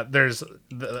then there's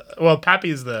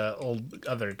Pappy's the old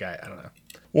other guy. I don't know.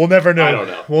 We'll never know. I don't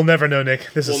know. We'll never know, Nick.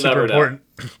 This is super important.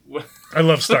 I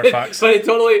love Star Fox. But it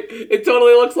totally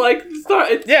looks like Star.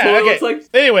 Looks like.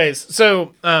 Anyways,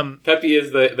 so Peppy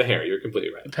is the hair. You're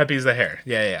completely right. Peppy's the hair.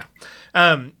 Yeah.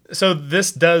 So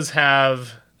this does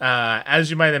have, as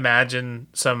you might imagine,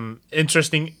 some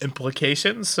interesting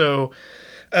implications. So,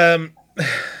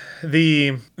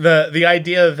 the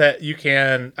idea that you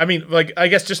can, I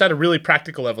guess just at a really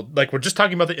practical level, like we're just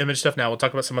talking about the image stuff now, we'll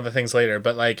talk about some other things later,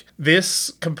 but like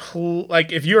this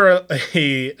if you're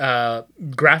a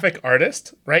graphic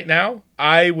artist right now,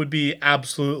 I would be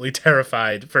absolutely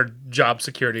terrified for job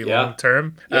security long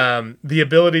term. Yeah. The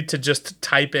ability to just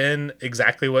type in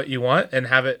exactly what you want and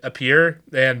have it appear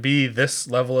and be this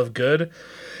level of good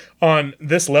on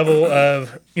this level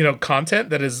of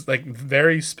content that is like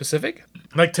very specific.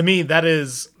 Like to me, that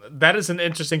is an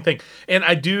interesting thing. And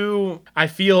I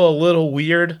feel a little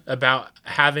weird about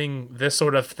having this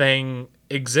sort of thing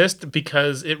exist,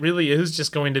 because it really is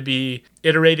just going to be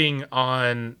iterating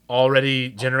on already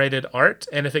generated art.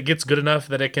 And if it gets good enough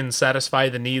that it can satisfy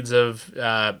the needs of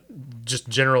just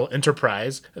general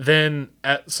enterprise, then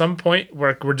at some point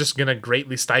we're just going to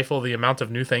greatly stifle the amount of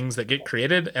new things that get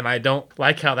created. And I don't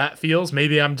like how that feels.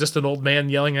 Maybe I'm just an old man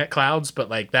yelling at clouds, but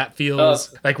like that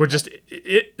feels like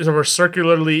we're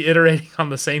circularly iterating on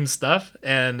the same stuff.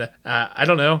 And I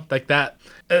don't know, like that.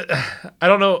 I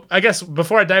don't know. I guess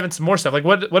before I dive into some more stuff, like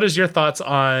what is your thoughts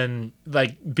on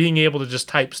like being able to just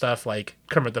type stuff like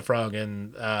Kermit the Frog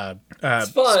and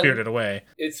Spirited Away?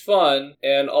 It's fun,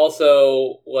 and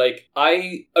also like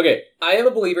I am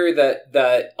a believer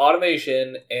that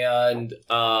automation and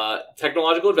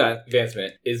technological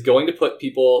advancement is going to put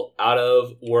people out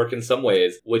of work in some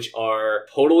ways, which are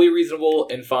totally reasonable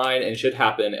and fine and should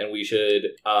happen, and we should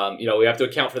we have to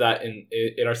account for that in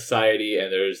our society,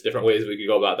 and there's different ways we could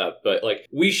go about that. But like,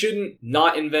 we shouldn't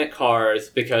not invent cars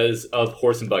because of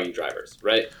horse and buggy drivers,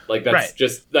 right? Like that's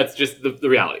just the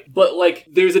reality. But like,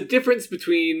 there's a difference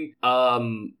between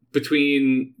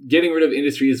getting rid of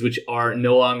industries which are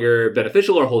no longer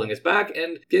beneficial or holding us back,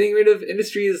 and getting rid of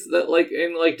industries that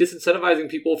disincentivizing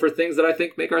people for things that I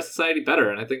think make our society better.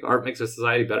 And I think art makes our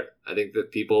society better. I think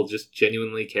that people just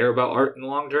genuinely care about art in the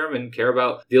long term and care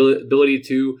about the ability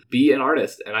to be an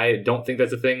artist. And I don't think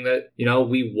that's a thing that,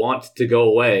 we want to go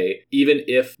away, even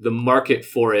if the market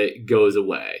for it goes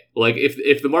away. Like,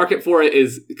 if the market for it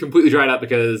is completely dried up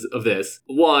because of this,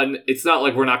 one, it's not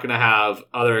like we're not going to have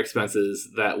other expenses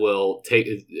that will take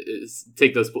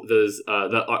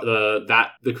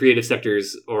the creative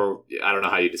sectors, or I don't know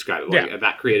how you describe it,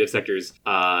 that creative sector's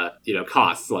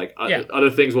costs. Like other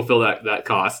things will fill that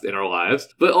cost in our lives.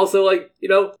 But also,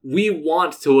 we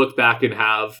want to look back and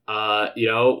have artists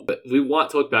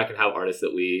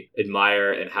that we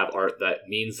admire and have art that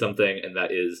means something and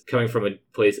that is coming from a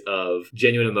place of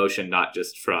genuine emotion, not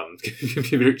just from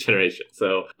computer generation.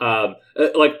 So on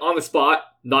the spot,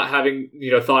 not having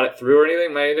thought it through or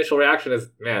anything, my initial reaction is,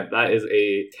 man, that is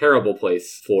a terrible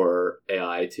place for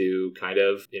AI to kind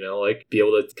of be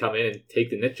able to come in and take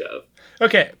the niche of.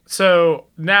 Okay, so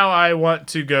now I want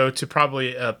to go to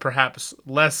probably perhaps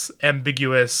less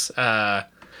ambiguous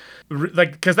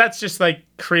because that's just like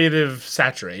creative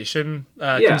saturation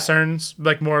concerns,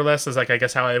 like more or less is like, I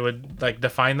guess, how I would like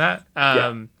define that.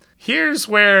 Here's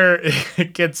where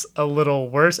it gets a little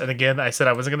worse. And again, I said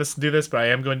I wasn't going to do this, but I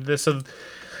am going to do this. So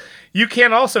you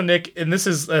can also, Nick, and this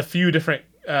is a few different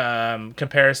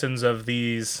comparisons of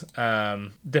these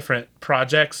different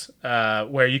projects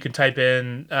where you can type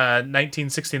in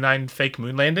 1969 fake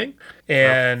moon landing,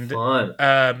 and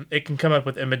it can come up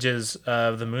with images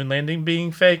of the moon landing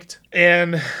being faked.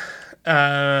 And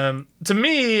to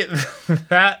me,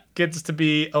 that gets to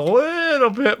be a little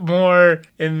bit more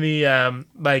in the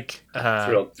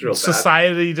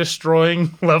society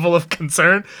destroying level of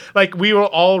concern. Like, we were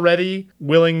already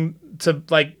willing to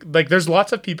like there's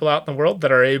lots of people out in the world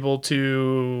that are able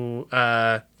to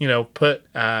put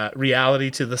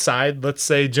reality to the side, let's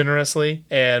say generously,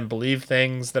 and believe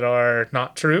things that are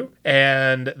not true.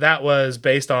 And that was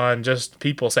based on just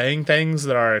people saying things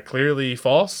that are clearly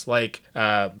false. Like,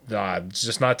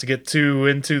 just not to get too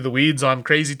into the weeds on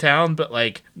Crazy Town, but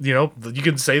you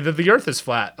can say that the earth is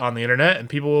flat on the internet and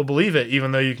people will believe it,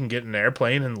 even though you can get in an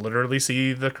airplane and literally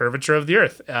see the curvature of the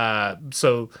earth.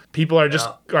 So people are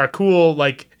are cool,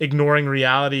 ignoring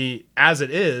reality as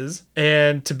it is,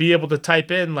 and to be able to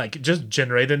type in just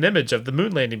generate an image of the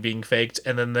moon landing being faked,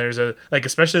 and then there's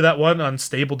especially that one on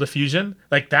Stable Diffusion,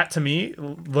 that to me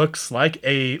looks like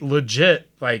a legit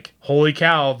holy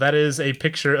cow, that is a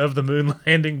picture of the moon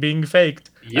landing being faked.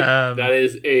 Yeah, that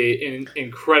is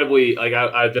incredibly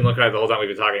I've been looking at it the whole time we've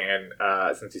been talking,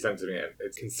 and since you sent it to me,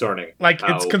 it's concerning.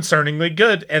 It's concerningly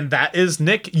good, and that is,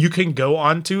 Nick, you can go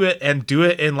onto it and do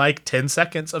it in 10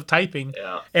 seconds of typing.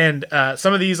 Yeah. And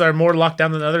some of these are more locked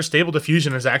down than others. Stable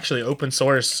Diffusion is actually open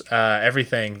source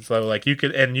everything, so you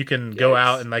can go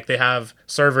out and they have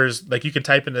servers, you can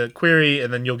type in a query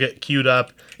and then you'll get queued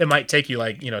up. It might take you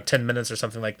 10 minutes or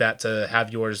something like that to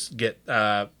have yours get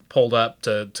pulled up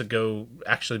to go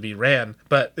actually be ran,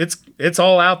 but it's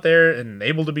all out there and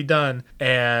able to be done,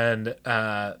 and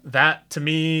that to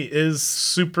me is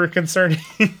super concerning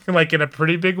in a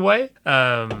pretty big way.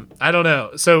 I don't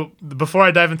know. So before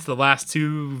I dive into the last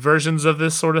two versions of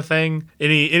this sort of thing,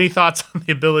 any thoughts on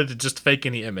the ability to just fake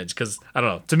any image? Because I don't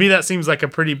know, to me that seems like a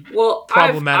pretty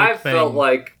problematic thing.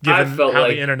 Given how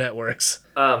the internet works.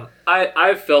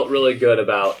 I've felt really good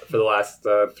about, for the last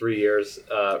 3 years,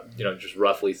 just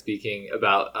roughly speaking,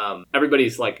 about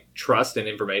everybody's trust in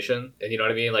information, and you know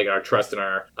what I mean, our trust in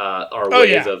our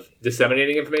ways of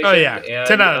disseminating information. Oh yeah, and,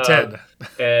 10 out of 10.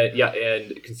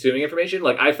 And consuming information.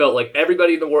 I felt like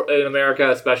everybody in America,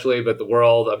 especially, but the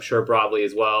world, I'm sure broadly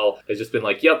as well, has just been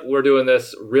yep, we're doing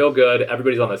this real good.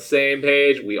 Everybody's on the same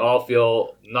page. We all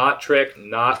feel not tricked,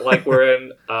 not like we're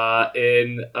in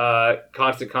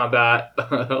constant combat,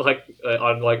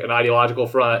 on an ideological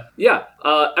front. Yeah,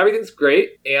 everything's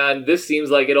great, and this seems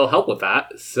like it'll help with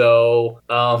that. So,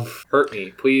 hurt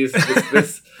me, please.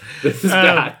 This is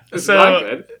bad. This is not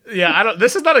good. Yeah,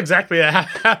 this is not exactly a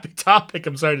happy topic.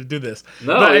 I'm sorry to do this.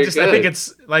 No, but I think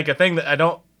it's a thing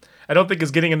that I don't think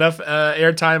is getting enough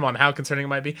airtime on how concerning it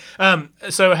might be.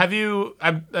 So have you?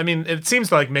 I mean, it seems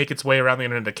to like make its way around the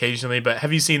internet occasionally, but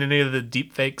have you seen any of the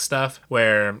deep fake stuff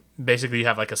where basically you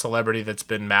have like a celebrity that's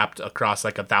been mapped across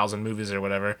like 1,000 movies or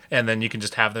whatever, and then you can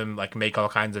just have them like make all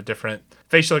kinds of different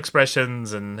facial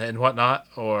expressions and whatnot?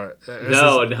 Or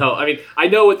no. I mean, I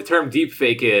know what the term deep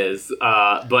fake is,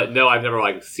 but no, I've never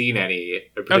like seen any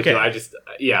in particular. Okay. I just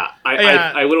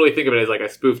I literally think of it as like a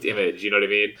spoofed image. You know what I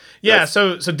mean? Yeah.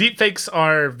 So deep fakes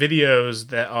are videos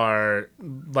that are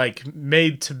like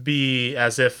made to be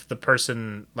as if the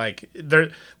person like they're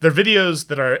videos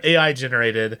that are AI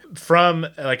generated from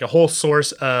like a whole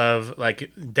source of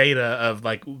like data of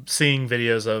like seeing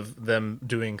videos of them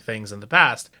doing things in the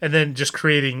past, and then just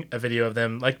creating a video of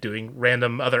them like doing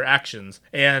random other actions.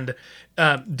 And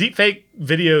deepfake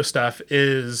video stuff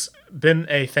is been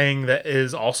a thing that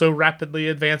is also rapidly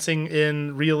advancing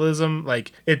in realism.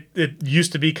 Like it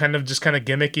used to be kind of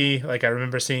gimmicky. Like I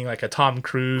remember seeing like a Tom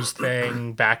Cruise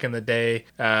thing back in the day,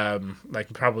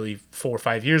 like probably 4 or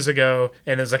 5 years ago,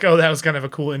 and it's like, oh, that was kind of a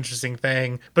cool, interesting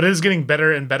thing. But it is getting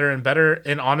better and better and better.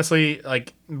 And honestly,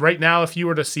 like right now, if you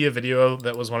were to see a video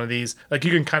that was one of these, like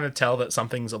you can kind of tell that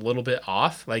something's a little bit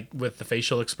off, like with the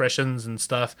facial expressions and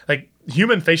stuff. Like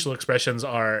human facial expressions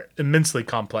are immensely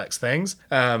complex things,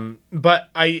 but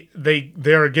they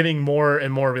are getting more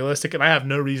and more realistic, and I have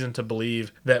no reason to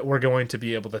believe that we're going to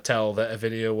be able to tell that a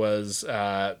video was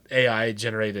AI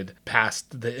generated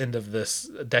past the end of this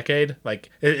decade. Like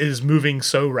it is moving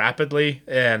so rapidly,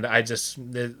 and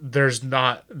there's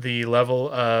not a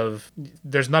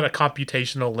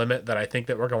computational limit that I think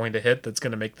that we're going to hit that's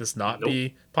going to make this not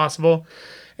be possible.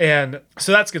 And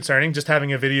so that's concerning, just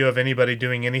having a video of anybody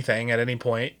doing anything at any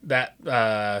point, that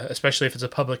especially if it's a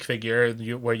public figure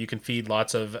where you can feed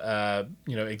lots of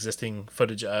existing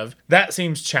footage of. That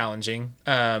seems challenging.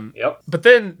 Yep. But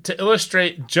then to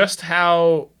illustrate just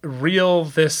how real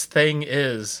this thing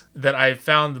is, that I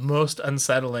found most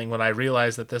unsettling when I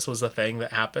realized that this was a thing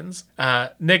that happens.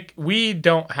 Nick, we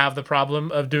don't have the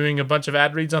problem of doing a bunch of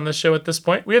ad reads on this show at this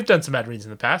point. We have done some ad reads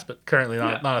in the past, but currently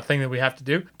not a thing that we have to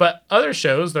do. But other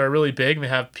shows that are really big and they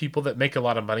have people that make a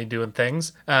lot of money doing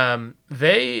things,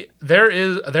 there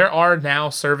are now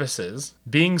services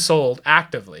being sold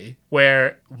actively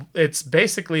where it's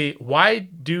basically, why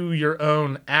do your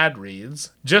own ad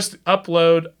reads? Just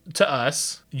upload to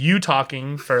us you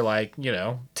talking for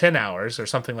 10 hours or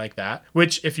something like that,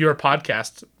 which if you're a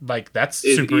podcast, like that's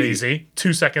super easy.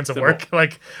 2 seconds of work.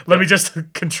 Like let me just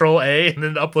control A and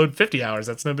then upload 50 hours.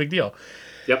 That's no big deal.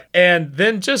 Yep. And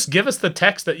then just give us the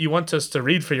text that you want us to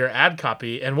read for your ad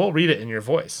copy, and we'll read it in your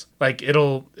voice. Like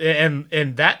and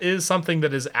that is something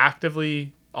that is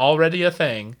actively already a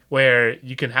thing, where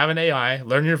you can have an AI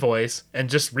learn your voice and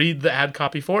just read the ad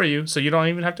copy for you, so you don't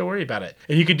even have to worry about it.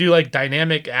 And you could do like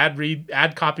dynamic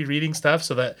ad copy reading stuff,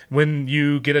 so that when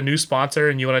you get a new sponsor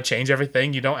and you want to change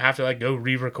everything, you don't have to like go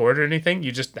re-record or anything.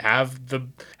 You just have the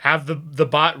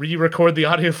bot re-record the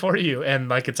audio for you, and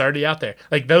like it's already out there.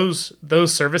 Like those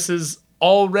services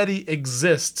already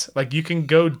exist. Like you can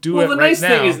go do it right now. Well, the nice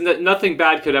thing is that nothing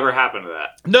bad could ever happen to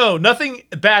that. No, nothing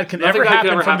bad can ever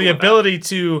happen from the ability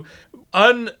to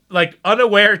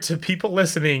unaware to people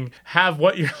listening, have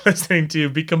what you're listening to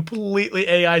be completely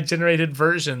AI generated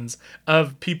versions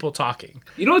of people talking.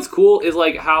 You know what's cool is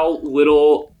like how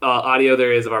little audio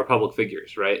there is of our public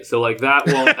figures, right? So like that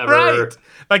won't ever right.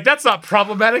 Like that's not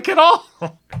problematic at all.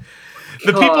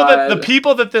 The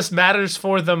people that this matters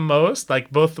for the most,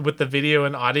 like both with the video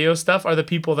and audio stuff, are the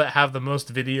people that have the most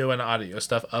video and audio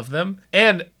stuff of them,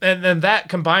 and then that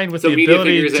combined with the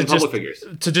ability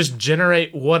to just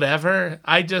generate whatever.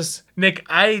 Nick,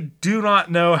 I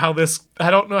don't know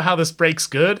how this breaks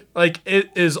good. Like it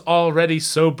is already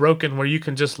so broken where you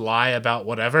can just lie about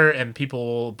whatever and people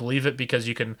will believe it because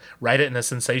you can write it in a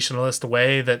sensationalist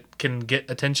way that can get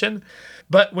attention.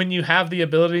 But when you have the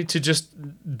ability to just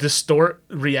distort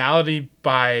reality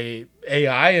by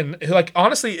AI, and like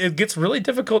honestly, it gets really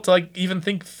difficult to like even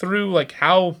think through like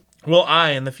how will I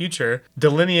in the future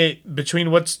delineate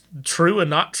between what's true and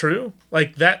not true?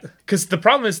 Like that, because the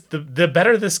problem is the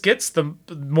better this gets, the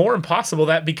more impossible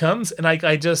that becomes. And I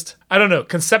don't know.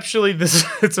 Conceptually,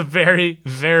 it's a very,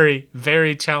 very,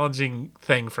 very challenging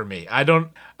thing for me.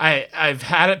 I've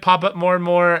had it pop up more and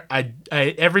more. I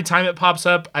every time it pops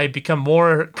up, I become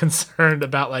more concerned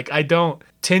about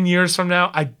 10 years from now,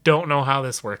 I don't know how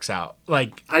this works out.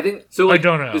 Like I think so. Like, I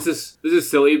don't know. This is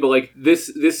silly, but like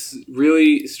this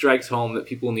really strikes home that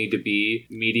people need to be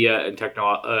media and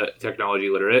technology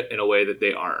literate in a way that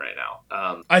they aren't right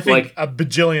now. I think a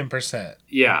bajillion %.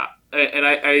 Yeah. and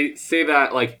I say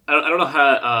that like I don't know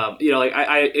how like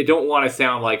I don't want to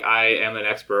sound like I am an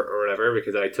expert or whatever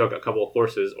because I took a couple of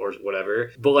courses or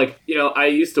whatever, but like I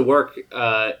used to work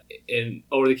in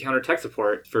over-the-counter tech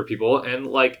support for people, and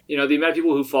like the amount of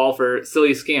people who fall for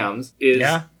silly scams is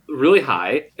really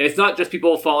high. And it's not just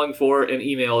people falling for an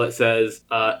email that says,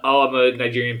 oh, I'm a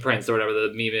Nigerian prince or whatever the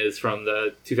meme is from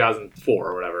the 2004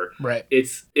 or whatever. Right.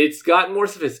 It's gotten more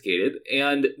sophisticated,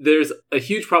 and there's a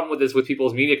huge problem with this with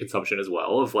people's media consumption as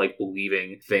well, of like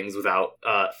believing things without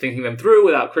thinking them through,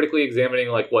 without critically examining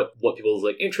like what people's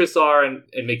like interests are and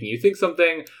making you think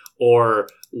something or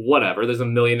whatever. There's a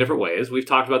million different ways. We've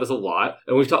talked about this a lot,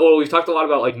 and we've talked a lot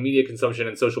about like media consumption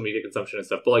and social media consumption and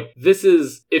stuff. But like this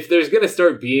is, if there's going to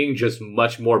start being just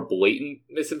much more blatant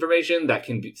misinformation that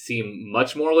can seem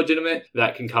much more legitimate,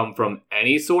 that can come from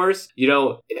any source,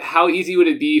 how easy would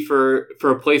it be for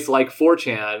a place like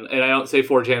 4chan? And I don't say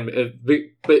 4chan,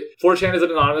 but 4chan is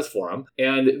an anonymous forum,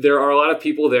 and there are a lot of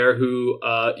people there who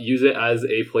use it as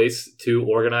a place to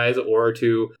organize or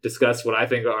to discuss what I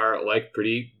think are like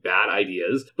pretty bad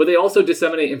ideas. But they also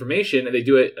disseminate information, and they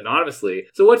do it anonymously.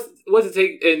 So what's it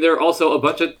take? And there are also a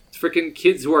bunch of freaking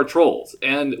kids who are trolls.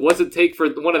 And what's it take for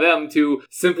one of them to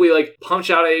simply like punch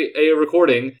out a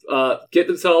recording, get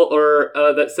themselves, or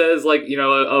that says like,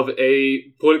 of a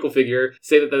political figure,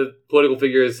 say that the political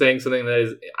figure is saying something that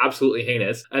is absolutely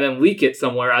heinous, and then leak it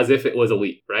somewhere as if it was a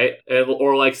leak, right?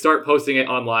 Or like start posting it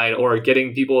online, or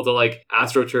getting people to like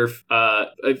AstroTurf.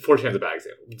 4chan's a bad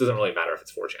example. It doesn't really matter if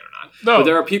it's 4chan or not. No. But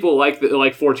there are people like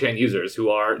 4chan users who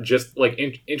are just like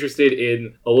interested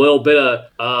in a little bit of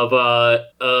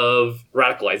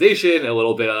radicalization, a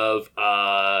little bit of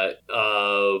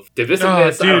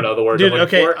divisiveness. Dude, I don't know the word. Dude,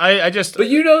 okay, I just. But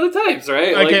the types,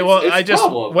 right? Okay,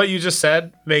 like, what you just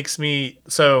said makes me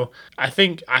so. I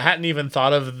think I hadn't even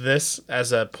thought of this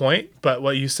as a point, but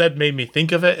what you said made me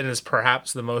think of it, and is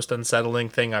perhaps the most unsettling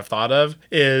thing I've thought of.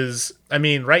 Is, I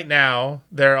mean, right now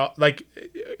there are like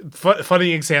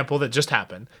funny example that just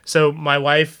happened. So my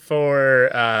wife, for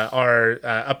our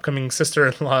upcoming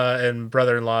sister-in-law and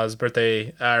brother-in-law's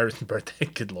birthday,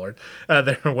 good lord,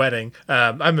 their wedding.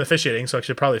 I'm officiating, so I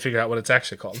should probably figure out what it's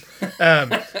actually called.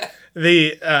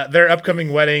 Their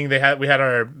upcoming wedding, we had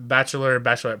our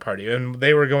bachelorette party, and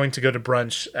they were going to go to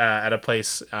brunch at a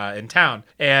place in town,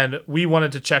 and we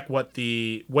wanted to check what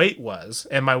the wait was,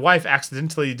 and my wife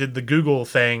accidentally did the Google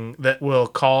thing that will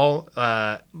call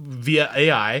via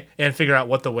AI and figure out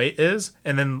what the wait is,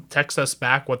 and then text us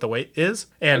back what the wait is,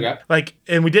 and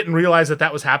and we didn't realize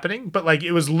that was happening, but like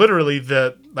it was literally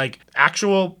the like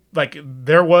actual. Like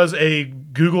there was a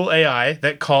Google AI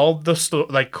that called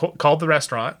called the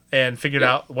restaurant and figured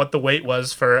out what the wait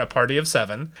was for a party of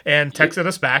 7 and texted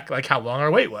us back like how long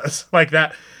our wait was, like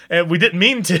that. And we didn't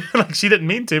mean to, like she didn't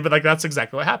mean to, but like that's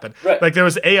exactly what happened. Right. Like there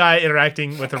was AI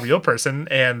interacting with a real person,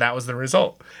 and that was the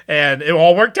result. And it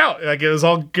all worked out. Like it was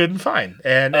all good and fine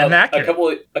and accurate.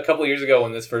 A couple of years ago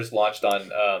when this first launched on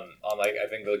like I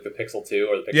think like the Pixel 2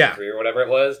 or the Pixel 3 or whatever it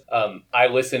was, I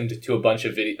listened to a bunch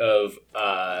of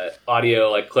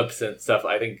audio like clips and stuff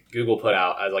I think Google put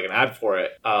out as like an ad for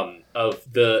it of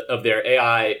their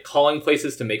AI calling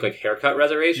places to make like haircut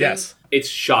reservations. Yes. It's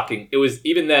shocking. It was,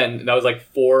 even then, that was like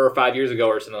 4 or 5 years ago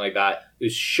or something like that. It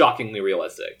was shockingly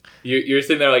realistic. You're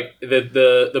sitting there like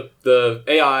the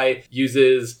AI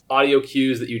uses audio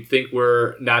cues that you'd think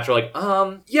were natural, like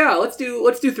let's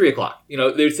do 3 o'clock. They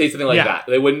would say something like that.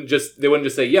 They wouldn't just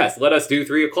say yes, let us do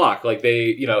 3 o'clock. Like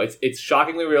it's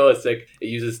shockingly realistic. It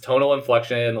uses tonal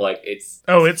inflection. Like it's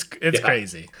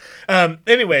crazy.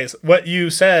 Anyways, what you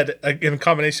said in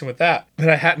combination with that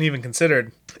I hadn't even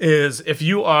considered is if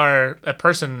you are a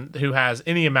person who has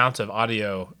any amount of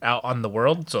audio out on the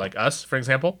world, so like us, for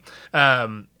example,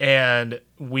 and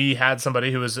we had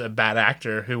somebody who was a bad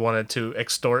actor who wanted to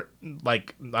extort,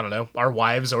 like, I don't know, our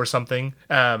wives or something,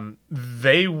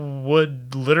 they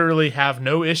would literally have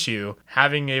no issue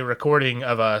having a recording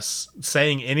of us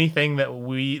saying anything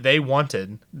that they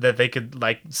wanted that they could,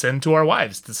 like, send to our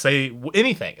wives to say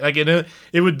anything. Like,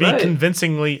 it would be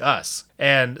convincingly us.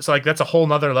 And so, like, that's a whole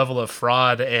nother level of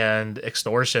fraud and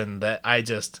extortion that I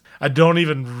don't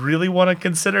even really want to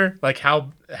consider, like,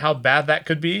 how bad that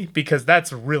could be, because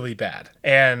that's really bad.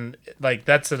 And, like,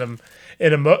 that's and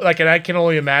I can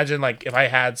only imagine, like, if I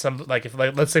had some, like, if,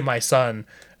 like, let's say my son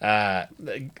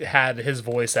had his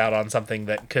voice out on something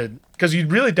that could, because you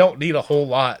really don't need a whole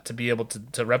lot to be able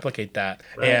to replicate that.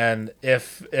 Right. And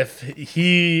if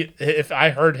I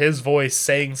heard his voice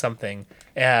saying something,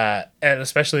 and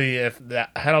especially if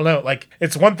that, I don't know, like,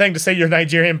 it's one thing to say you're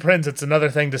Nigerian prince, it's another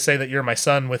thing to say that you're my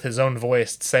son with his own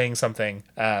voice saying something.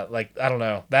 Like, I don't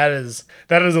know, that is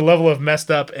a level of messed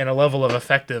up and a level of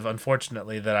effective,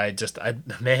 unfortunately,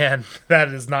 that man, that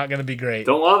is not going to be great.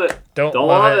 Don't love it. Don't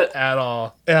love it at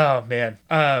all. Oh man.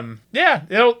 Yeah,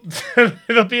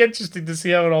 it'll be interesting to see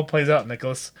how it all plays out,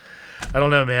 Nicholas. I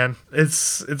don't know, man.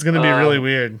 It's going to be really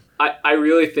weird. I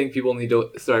really think people need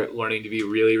to start learning to be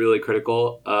really, really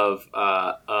critical of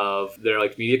their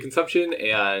like media consumption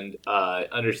and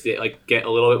understand, like, get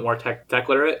a little bit more tech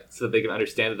literate so that they can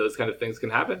understand that those kind of things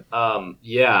can happen.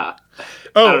 Yeah.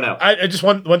 Oh, I don't know. I just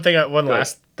one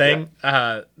last thing.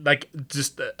 Yeah. Like,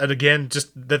 just and again, just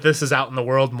that this is out in the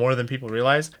world more than people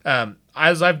realize.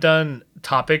 As I've done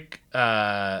topic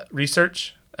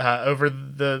research over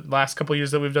the last couple of years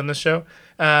that we've done this show,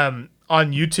 on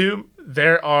YouTube,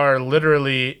 there are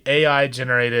literally AI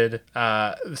generated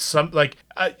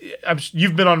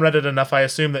you've been on Reddit enough. I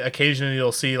assume that occasionally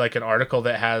you'll see like an article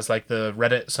that has like the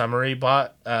Reddit summary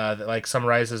bot that like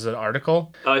summarizes an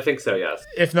article. Oh, I think so. Yes.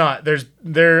 If not, there's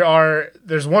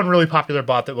one really popular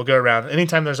bot that will go around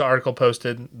anytime there's an article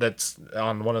posted that's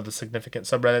on one of the significant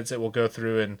subreddits. It will go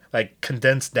through and like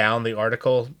condense down the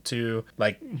article to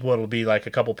like what'll be like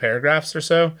a couple paragraphs or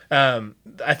so.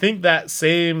 I think that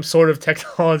same sort of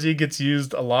technology gets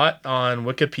used a lot on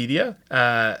Wikipedia.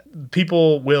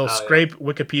 People will scrape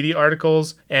Wikipedia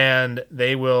articles and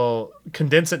they will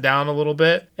condense it down a little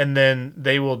bit, and then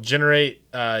they will generate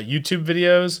YouTube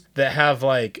videos that have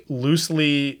like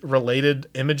loosely related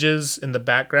images in the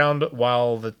background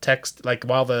while the text, like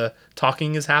while the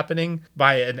talking is happening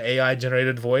by an AI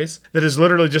generated voice that is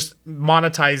literally just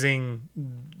monetizing,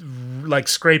 like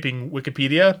scraping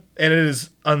Wikipedia, and it is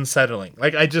unsettling.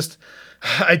 Like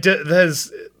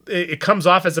it comes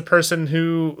off as a person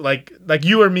who like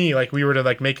you or me, like we were to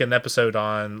like make an episode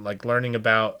on like learning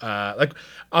about like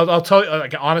I'll tell you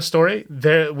like an honest story.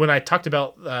 There, when I talked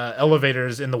about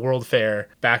elevators in the World Fair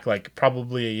back like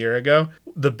probably a year ago,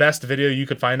 the best video you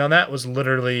could find on that was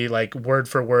literally like word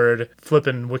for word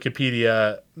flipping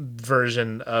Wikipedia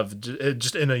version of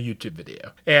just in a YouTube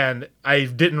video. And I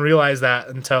didn't realize that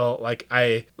until like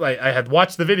I had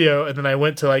watched the video and then I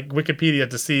went to like Wikipedia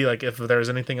to see like if there was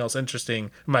anything else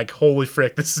interesting. I'm like, holy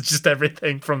frick, this is just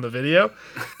everything from the video.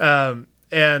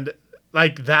 And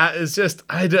like that is just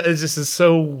it just is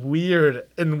so weird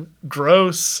and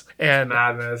gross and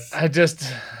madness. I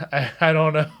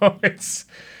don't know.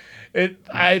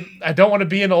 I don't want to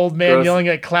be an old man gross. Yelling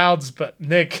at clouds, but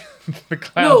Nick, the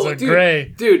clouds are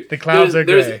gray. Dude, the clouds are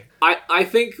gray. I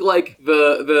think like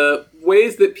the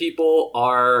ways that people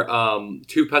are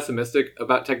too pessimistic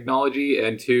about technology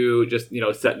and too just,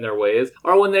 set in their ways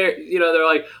are when they're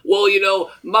like,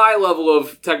 well, my level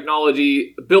of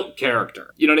technology built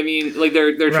character. You know what I mean? Like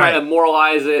they're trying to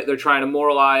moralize it. They're trying to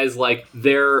moralize like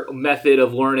their method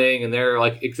of learning and their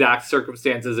like exact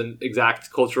circumstances and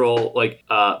exact cultural like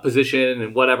position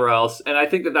and whatever else. And I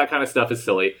think that kind of stuff is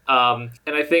silly. And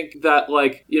I think that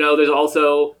like, there's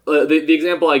also the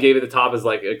example I gave at the top is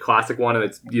like a classic one, and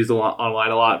it's used a lot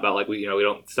online a lot about like we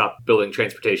don't stop building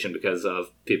transportation because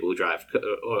of people who drive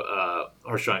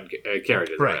horse-drawn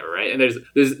carriages, or whatever, right? And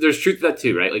there's truth to that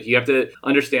too, right? Like you have to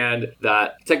understand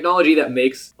that technology that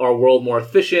makes our world more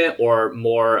efficient or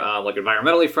more like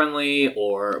environmentally friendly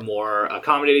or more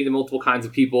accommodating to multiple kinds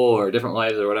of people or different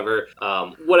lives or whatever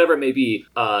it may be,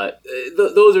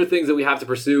 those are things that we have to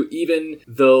pursue, even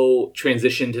though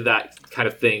transition to that kind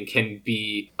of thing can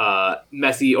be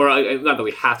messy, or not that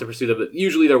we have to pursue them, but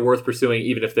usually they're worth pursuing,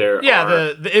 even if they're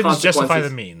the ends justify the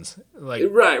means. Like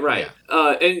right. Yeah.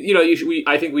 And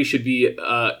I think we should be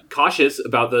cautious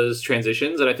about those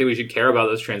transitions, and I think we should care about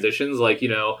those transitions. Like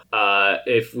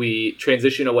if we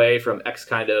transition away from X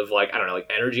kind of like, I don't know,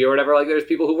 like energy or whatever, like there's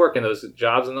people who work in those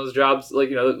jobs, and those jobs, like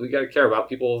we got to care about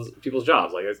people's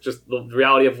jobs. Like it's just the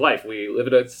reality of life. We live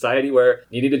in a society where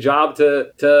you need a job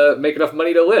to make enough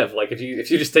money to live. Like if you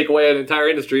just take away an entire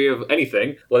industry of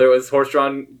anything, whether it was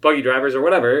horse-drawn buggy drivers or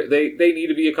whatever, they need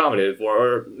to be accommodated for,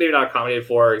 or maybe not accommodated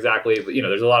for exactly, but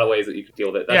there's a lot of ways that you can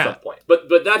deal with it. That's not the point. But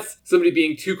that's somebody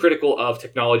being too critical of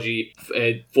technology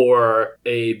for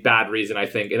a bad reason, I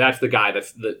think, and that's the guy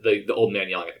that's the old man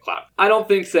yelling at the cloud. I don't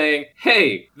think saying,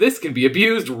 "Hey, this can be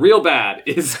abused real bad,"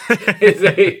 is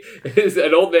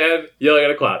an old man yelling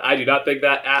at a cloud. I do not think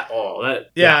that at all. And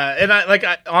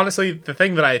I honestly, the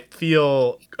thing that I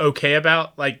feel okay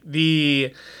about, like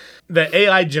the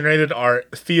AI generated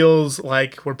art feels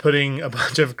like we're putting a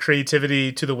bunch of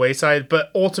creativity to the wayside, but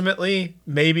ultimately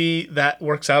maybe that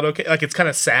works out okay. Like, it's kind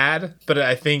of sad, but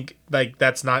I think like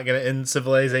that's not going to end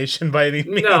civilization by any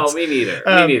means. No, me neither.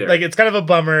 Me neither. Like, it's kind of a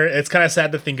bummer. It's kind of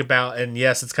sad to think about, and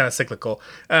yes, it's kind of cyclical.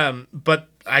 But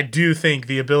I do think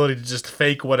the ability to just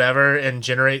fake whatever and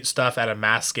generate stuff at a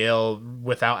mass scale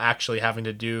without actually having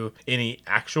to do any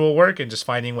actual work and just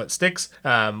finding what sticks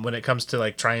when it comes to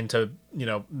like trying to, you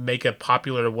know, make a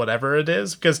popular whatever it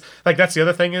is. Because like that's the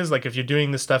other thing is like if you're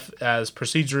doing this stuff as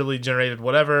procedurally generated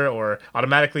whatever or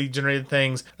automatically generated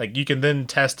things, like you can then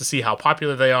test to see how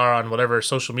popular they are on whatever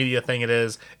social media thing it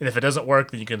is. And if it doesn't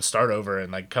work, then you can start over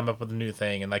and like come up with a new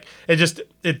thing. And like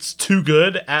it's too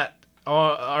good at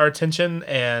our attention,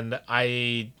 and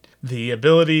the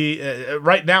ability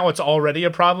right now it's already a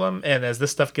problem, and as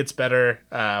this stuff gets better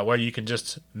where you can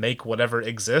just make whatever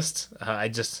exists,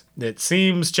 it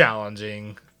seems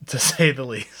challenging to say the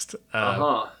least.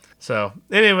 So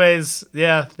anyways,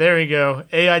 yeah, there we go.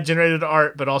 AI generated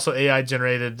art, but also AI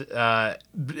generated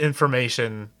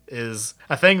information is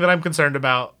a thing that I'm concerned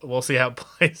about. We'll see how it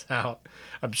plays out.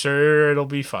 I'm sure it'll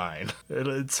be fine.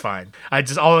 It's fine.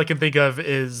 All I can think of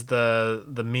is the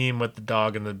meme with the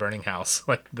dog in the burning house.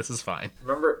 Like, this is fine.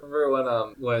 Remember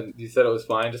when you said it was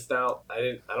fine just now?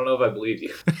 I don't know if I believed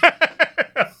you.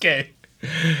 Okay.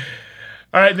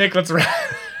 All right, Nick, let's wrap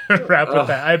with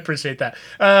that. I appreciate that.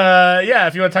 Yeah,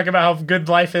 if you want to talk about how good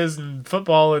life is in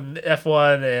football and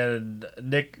F1, and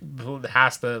Nick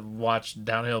has to watch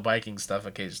downhill biking stuff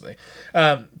occasionally.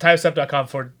 TiWSAP.com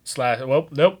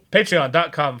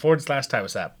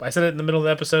Patreon.com/TiWSAP. I said it in the middle of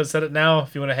the episode, said it now.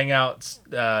 If you want to hang out, it's,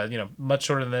 much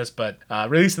shorter than this, but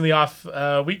released in the off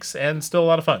weeks and still a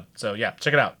lot of fun. So yeah,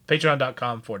 check it out.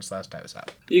 Patreon.com/TiWSAP.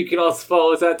 You can also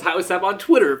follow us at TiWSAP on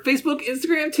Twitter, Facebook,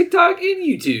 Instagram, TikTok, and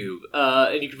YouTube.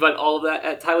 And you can find all of that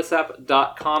at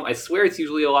TiWSAP.com. I swear it's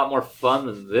usually a lot more fun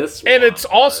than this one. And it's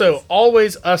also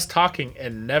always us talking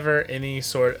and never any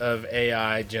sort of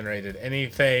AI generated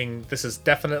anything. This is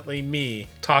definitely me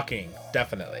talking.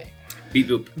 Definitely. Beep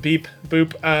boop. Beep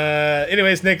boop.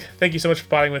 Anyways, Nick, thank you so much for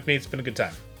potting with me. It's been a good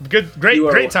time.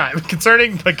 Great time.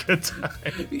 Concerning, but good time.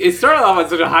 It started off on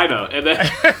such a high note, and then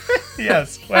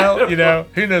yes. Well,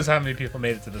 who knows how many people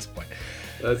made it to this point.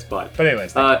 That's fine. But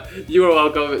anyways, you are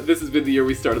welcome. This has been the year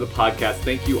we started the podcast.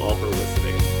 Thank you all for listening.